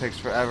god, this takes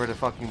forever to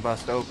fucking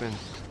bust open.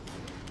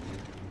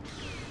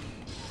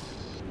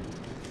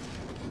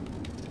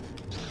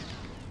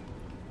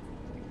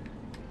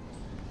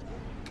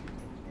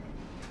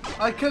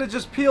 I could have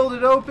just peeled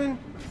it open.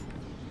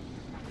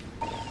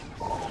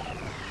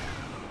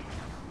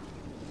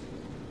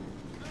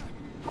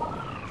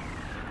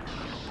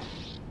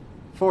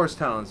 Force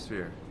Talon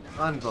Sphere.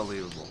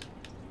 Unbelievable.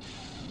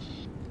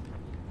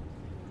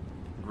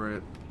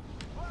 Great.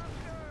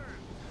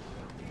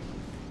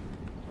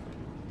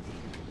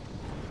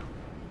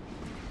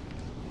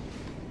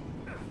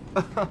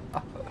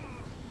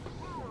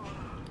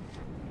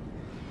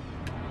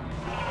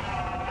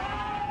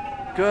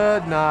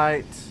 Good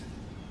night.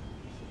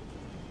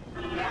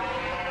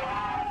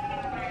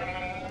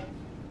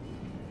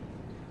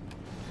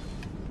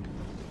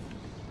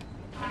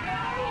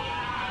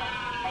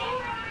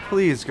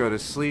 Please go to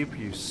sleep,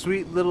 you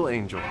sweet little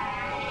angel.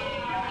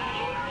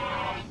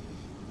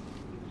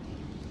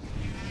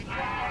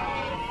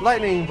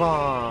 Lightning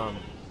bomb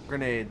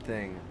grenade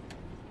thing.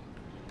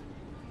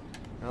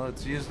 Now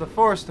let's use the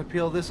force to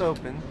peel this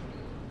open.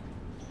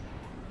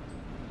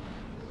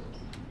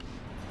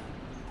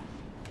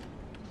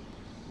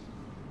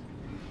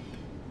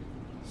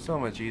 So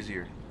much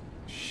easier.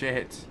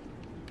 Shit.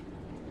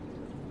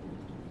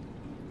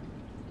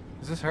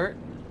 Does this hurt?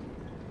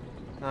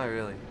 Not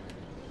really.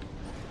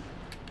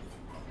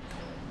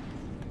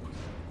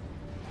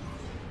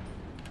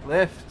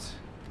 Lift.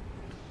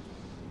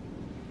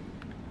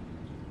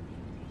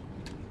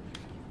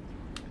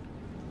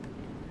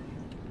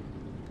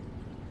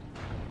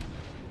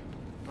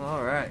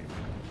 Alright.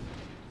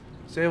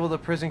 Disable the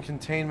prison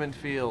containment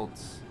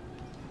fields.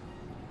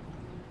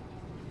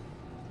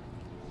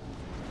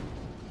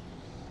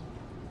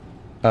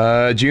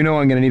 Juno,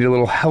 I'm gonna need a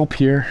little help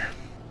here.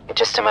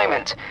 Just a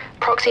moment.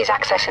 Proxy's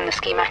accessing the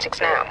schematics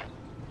now.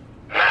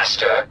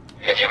 Master,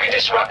 if you can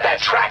disrupt that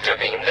tractor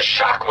beam, the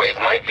shockwave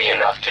might be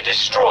enough to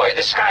destroy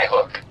the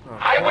skyhook.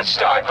 I would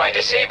start by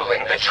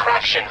disabling the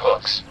traction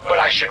hooks, but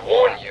I should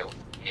warn you,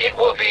 it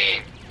will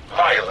be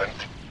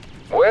violent.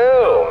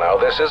 Well, now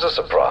this is a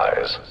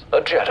surprise.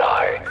 A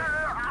Jedi.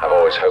 I've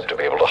always hoped to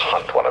be able to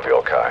hunt one of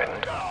your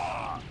kind.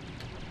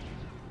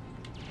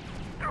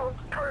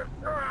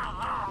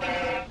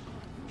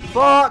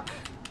 Fuck!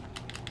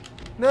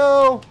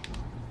 No!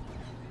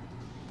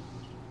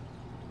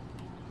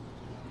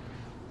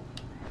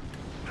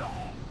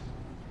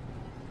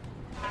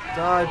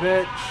 Die,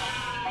 bitch!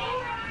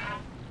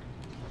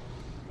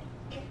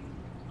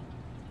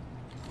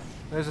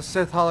 There's a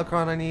Sith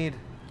holocron I need.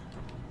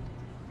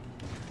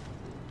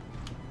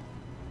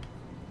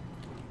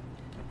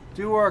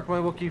 Do work, my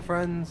Wookiee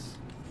friends.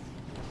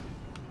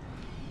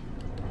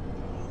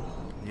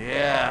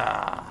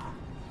 Yeah!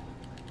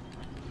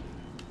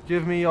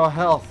 Give me your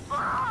health.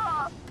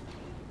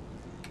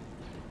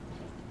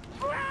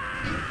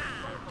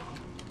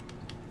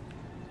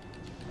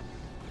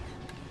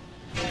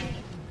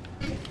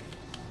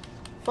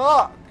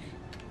 Fuck!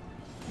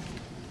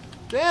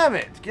 Damn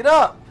it! Get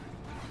up!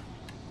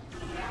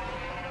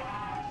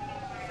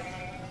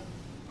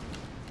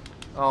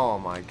 Oh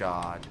my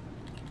god.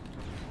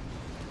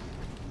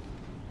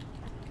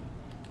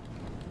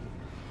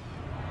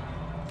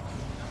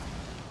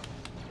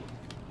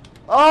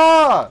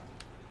 Ah!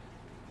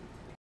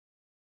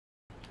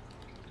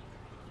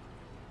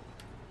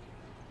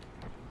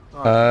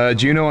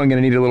 Juno, I'm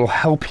gonna need a little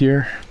help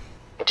here.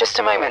 Just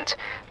a moment.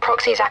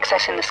 Proxy's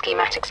accessing the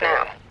schematics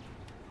now.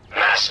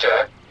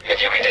 Master,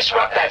 if you can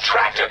disrupt that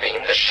tractor beam,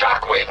 the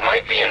shockwave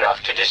might be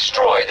enough to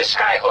destroy the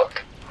skyhook.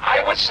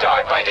 I would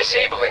start by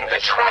disabling the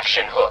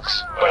traction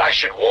hooks, but I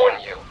should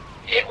warn you,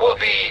 it will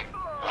be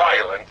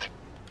violent.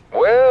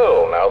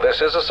 Well, now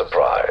this is a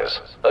surprise.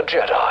 A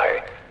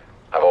Jedi.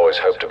 I've always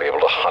hoped to be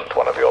able to hunt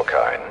one of your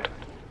kind.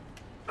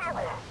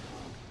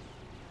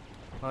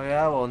 Oh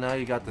yeah? Well, now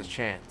you got the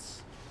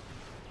chance.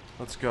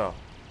 Let's go.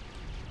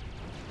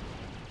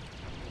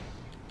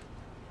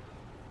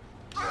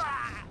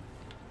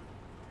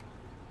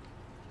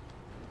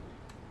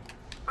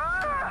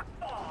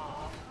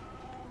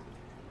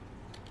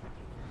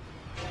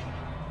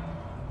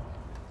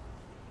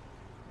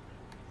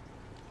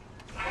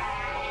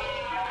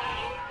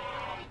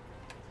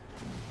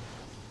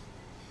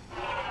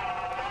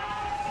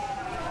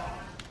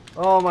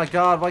 Oh my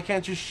god, why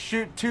can't you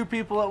shoot two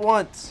people at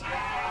once?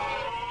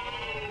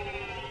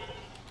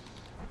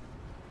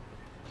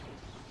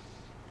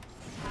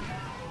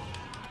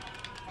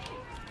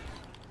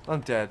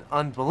 I'm dead.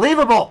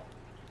 Unbelievable!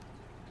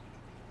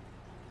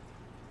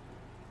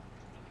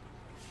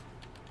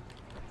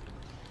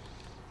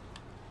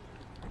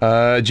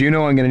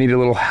 Juno, I'm gonna need a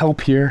little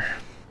help here.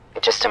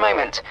 Just a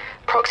moment.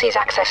 Proxy's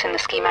accessing the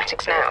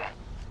schematics now.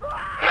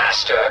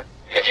 Master,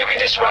 if you can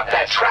disrupt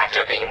that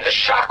tractor beam, the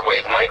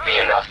shockwave might be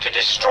enough to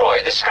destroy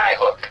the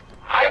skyhook.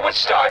 I would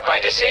start by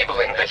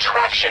disabling the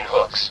traction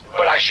hooks,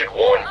 but I should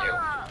warn you,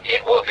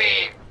 it will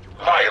be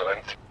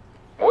violent.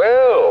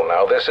 Well,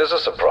 now this is a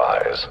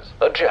surprise.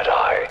 A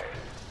Jedi.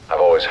 I've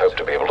always hoped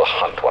to be able to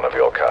hunt one of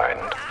your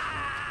kind.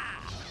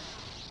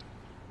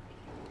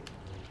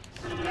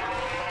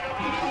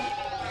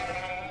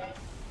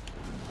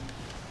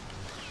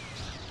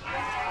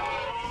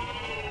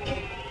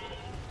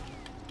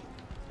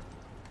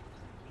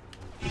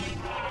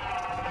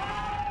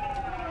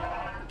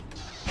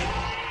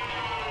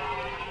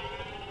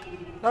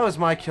 That was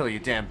my kill, you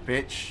damn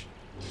bitch.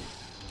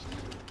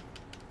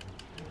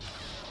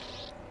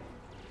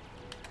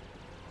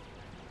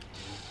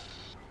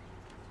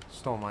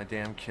 Stole my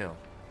damn kill.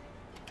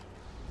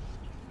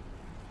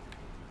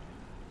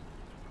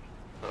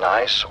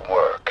 Nice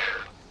work.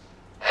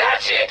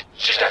 That's it.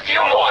 Just a few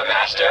more,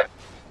 Master.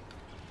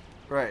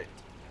 Right.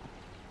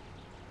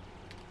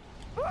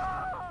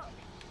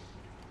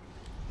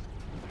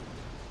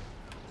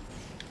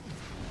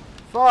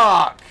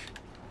 Fuck!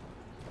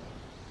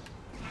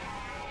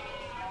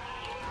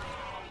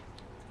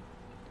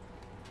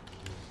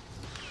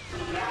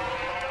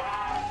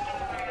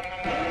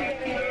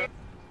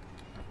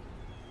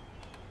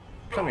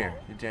 Come here,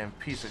 you damn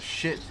piece of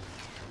shit.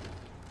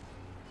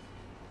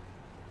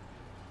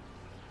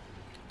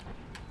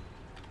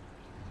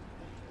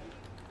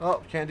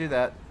 Oh, can't do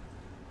that.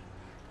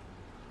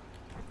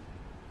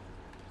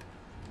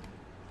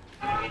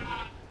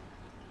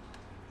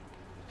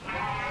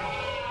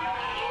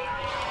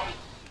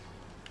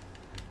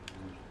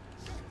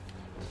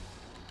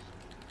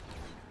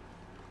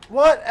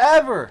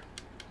 Whatever!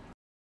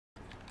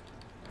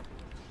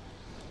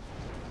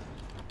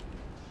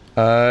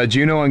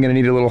 Juno, I'm gonna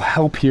need a little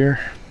help here.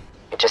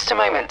 Just a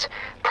moment.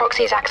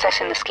 Proxy's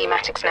accessing the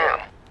schematics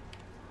now.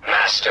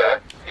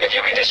 Master, If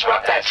you can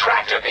disrupt that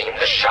tractor beam,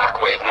 the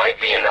shockwave might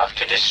be enough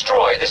to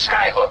destroy the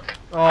skyhook.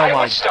 I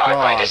would start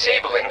by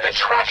disabling the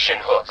traction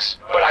hooks,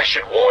 but I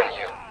should warn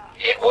you,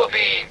 it will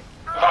be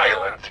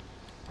violent.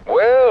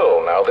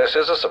 Well, now this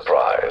is a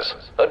surprise.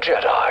 A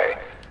Jedi.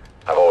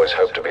 I've always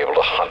hoped to be able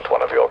to hunt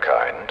one of your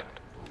kind.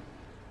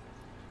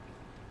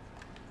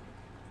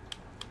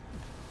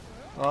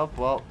 Oh,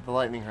 well, the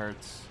lightning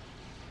hurts.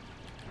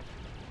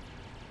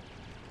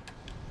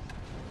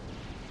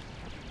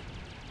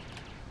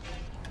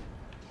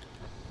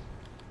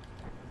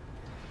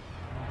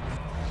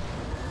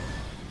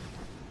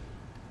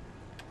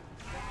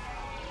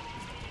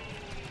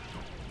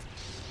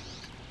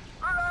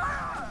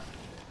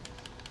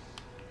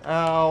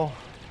 Ow.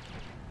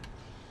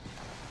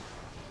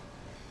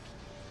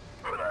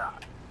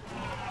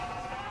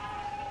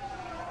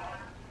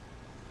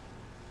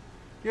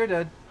 You're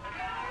dead.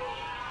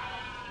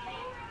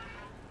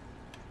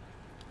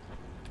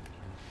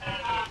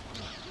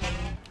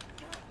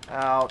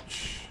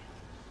 Ouch.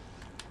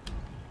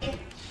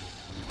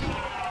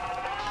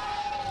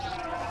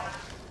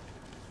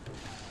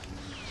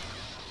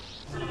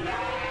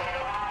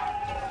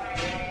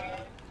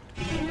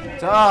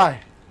 Die.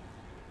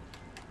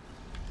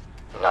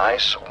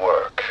 Nice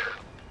work.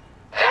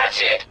 That's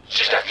it.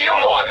 Just a few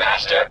more,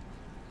 Master.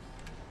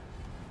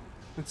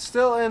 It's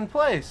still in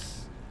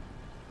place.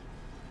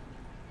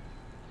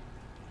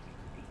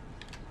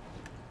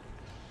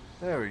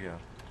 There we go.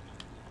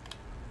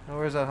 Now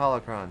where's that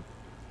holocron?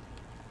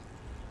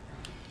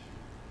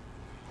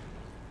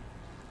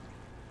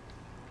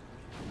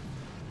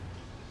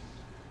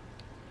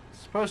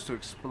 It's supposed to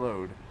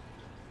explode.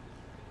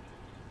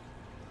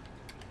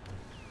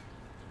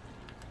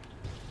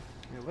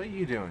 Yeah, what are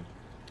you doing?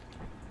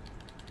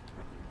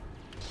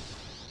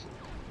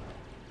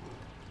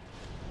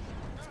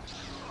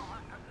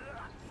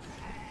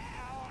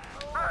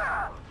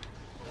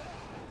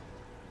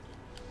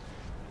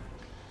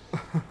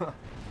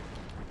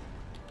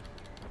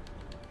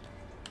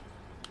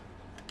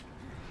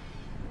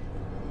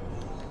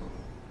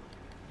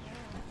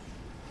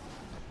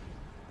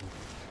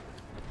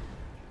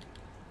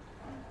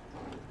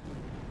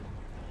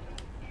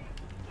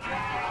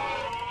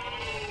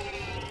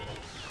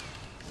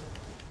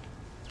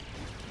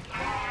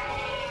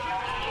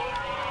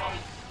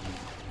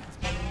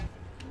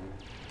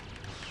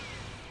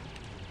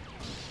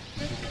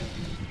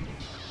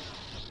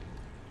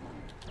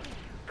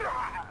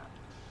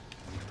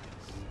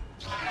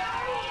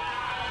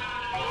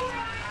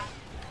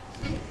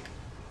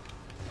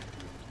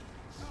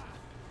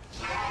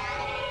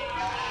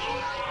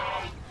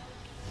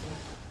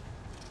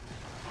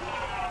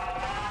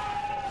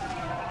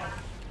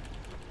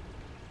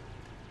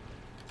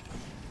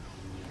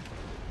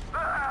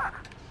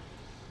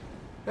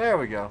 There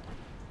we go.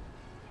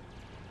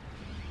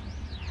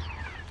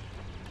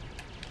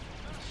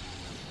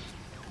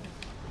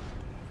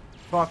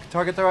 Fuck,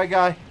 target the right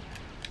guy.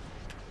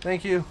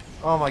 Thank you.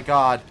 Oh my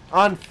god.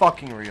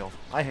 Unfucking real.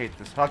 I hate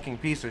this fucking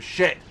piece of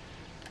shit.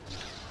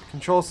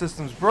 Control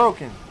system's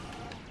broken.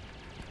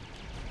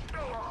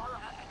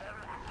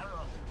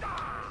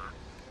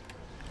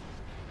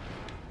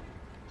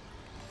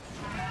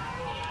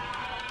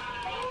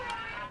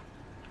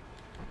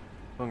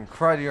 Fucking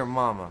cry to your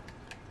mama.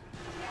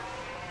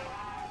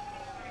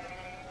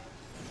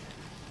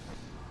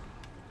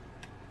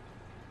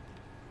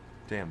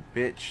 Damn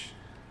bitch.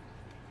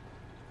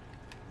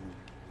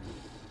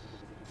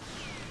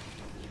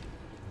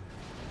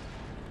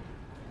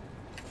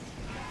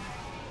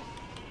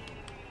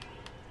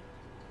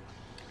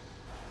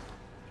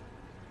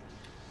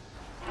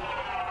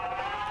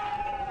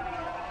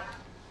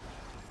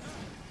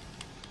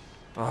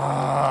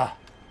 Ah.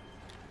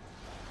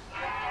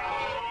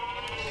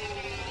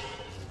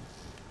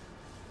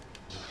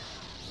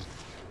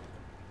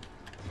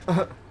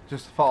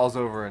 Just falls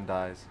over and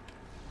dies.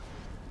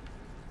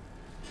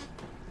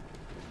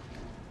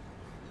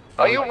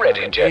 Are you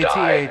ready, Jedi?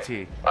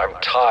 AT-AT. I'm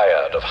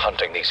tired of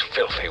hunting these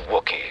filthy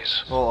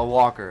Wookiees. Well, a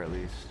walker at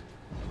least.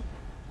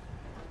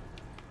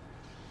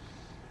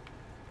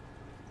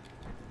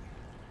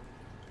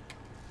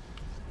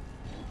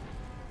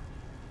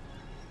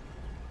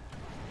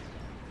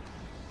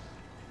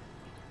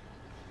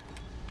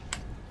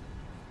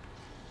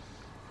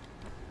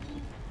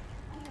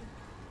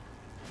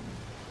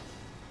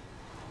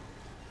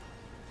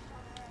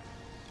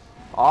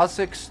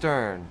 Classic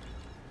Stern.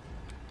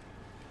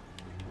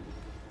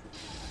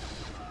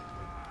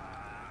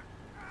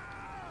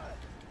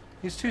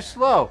 He's too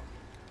slow.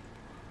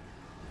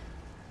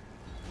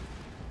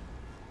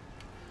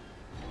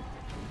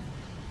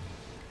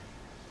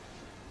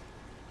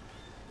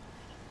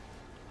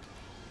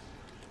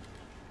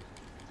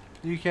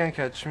 You can't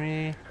catch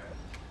me.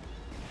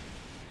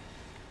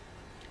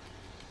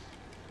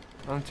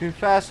 I'm too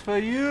fast for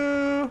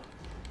you.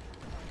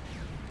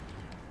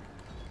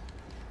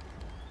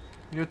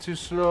 You're too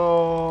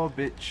slow,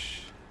 bitch.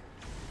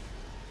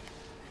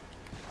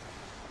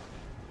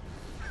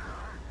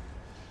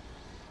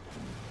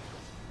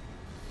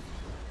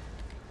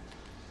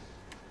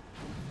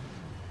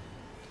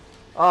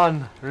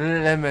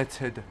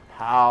 Unlimited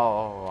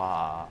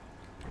power.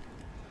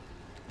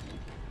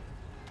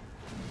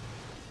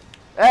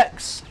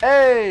 X,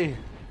 A,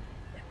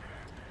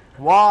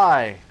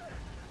 Y,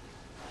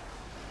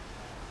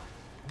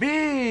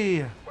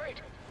 B.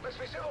 Wait, let's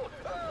be still.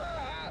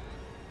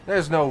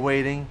 There's no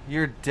waiting.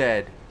 You're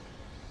dead.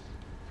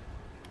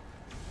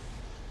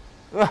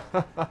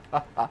 Now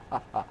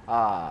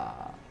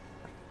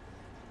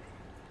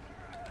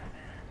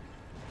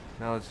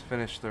let's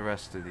finish the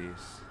rest of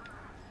these.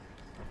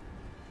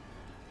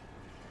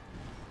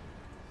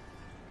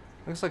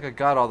 Looks like I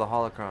got all the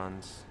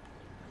holocrons.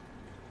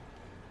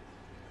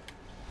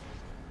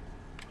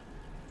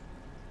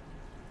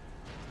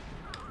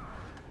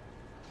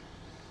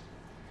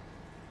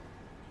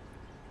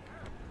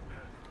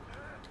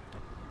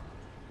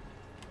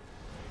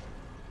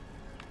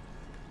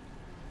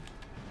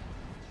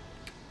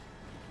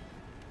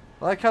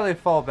 I like how they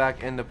fall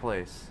back into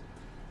place.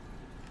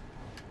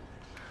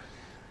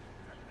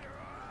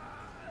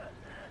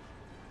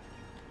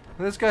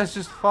 This guy's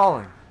just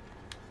falling.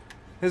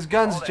 His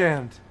gun's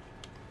jammed.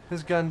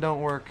 His gun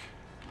don't work.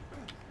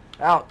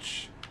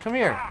 Ouch. Come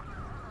here.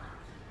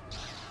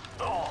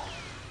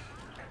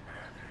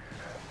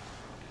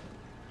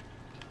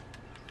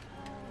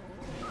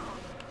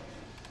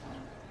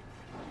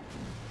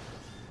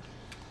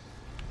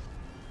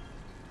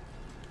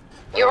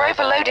 You're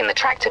overloading the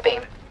tractor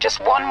beam. Just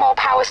one more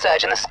power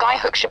surge and the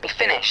skyhook should be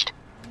finished.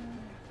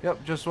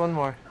 Yep, just one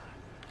more.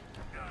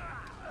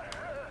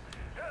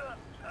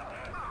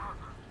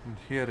 And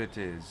here it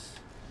is.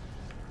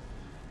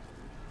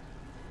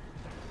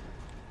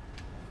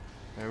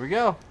 There we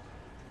go.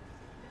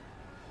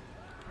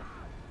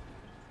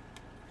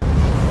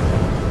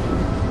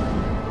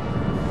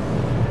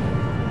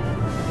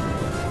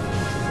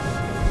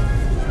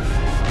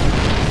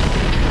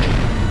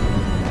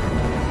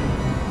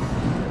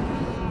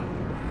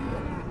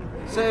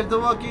 Save the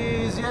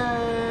Wookiees!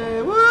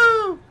 Yay!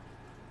 Woo!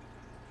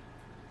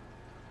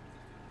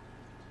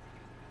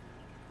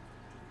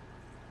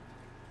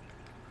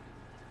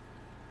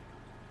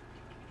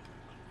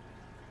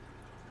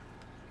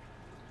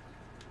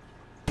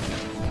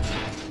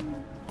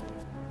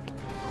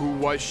 Who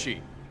was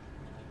she?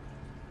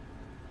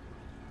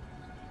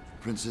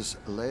 Princess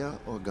Leia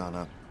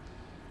Organa.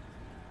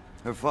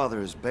 Her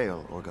father is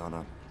Bail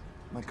Organa,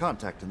 my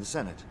contact in the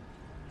Senate.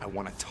 I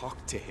want to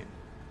talk to him.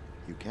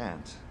 You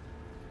can't.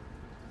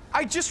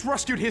 I just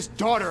rescued his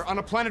daughter on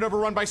a planet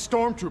overrun by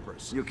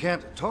stormtroopers. You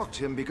can't talk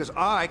to him because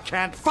I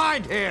can't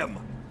find him!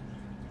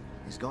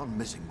 He's gone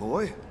missing,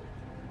 boy.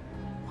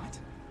 What?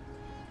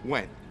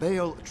 When?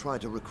 Bail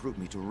tried to recruit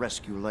me to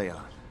rescue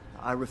Leia.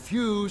 I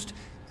refused,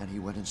 and he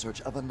went in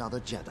search of another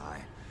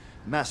Jedi,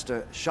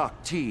 Master Kashyyk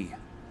T.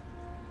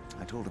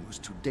 I told him it was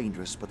too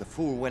dangerous, but the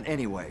fool went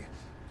anyway,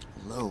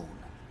 alone.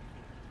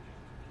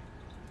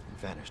 And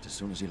vanished as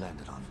soon as he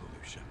landed on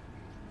Volusia.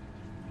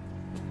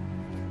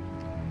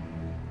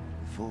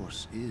 The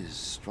Force is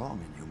strong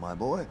in you, my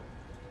boy.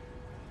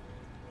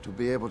 To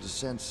be able to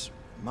sense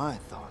my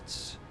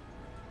thoughts.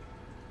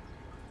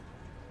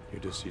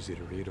 You're just easy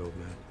to read, old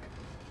man.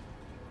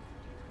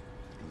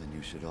 Then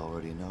you should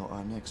already know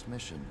our next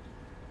mission.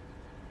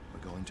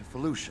 We're going to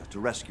Felucia to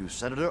rescue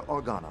Senator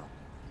Organa.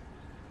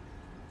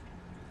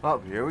 Oh,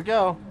 here we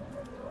go.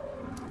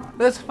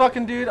 This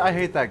fucking dude, I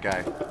hate that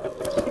guy.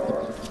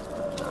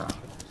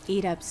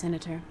 Eat up,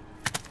 Senator.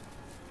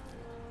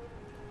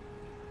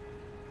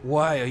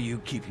 Why are you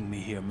keeping me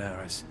here,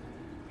 Maris?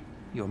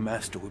 Your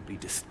master would be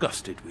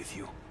disgusted with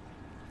you.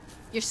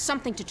 You're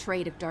something to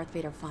trade if Darth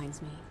Vader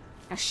finds me.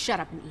 Now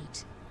shut up and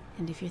eat.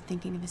 And if you're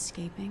thinking of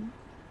escaping,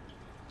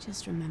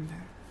 just remember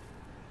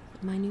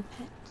that my new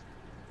pet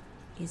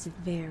is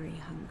very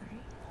hungry.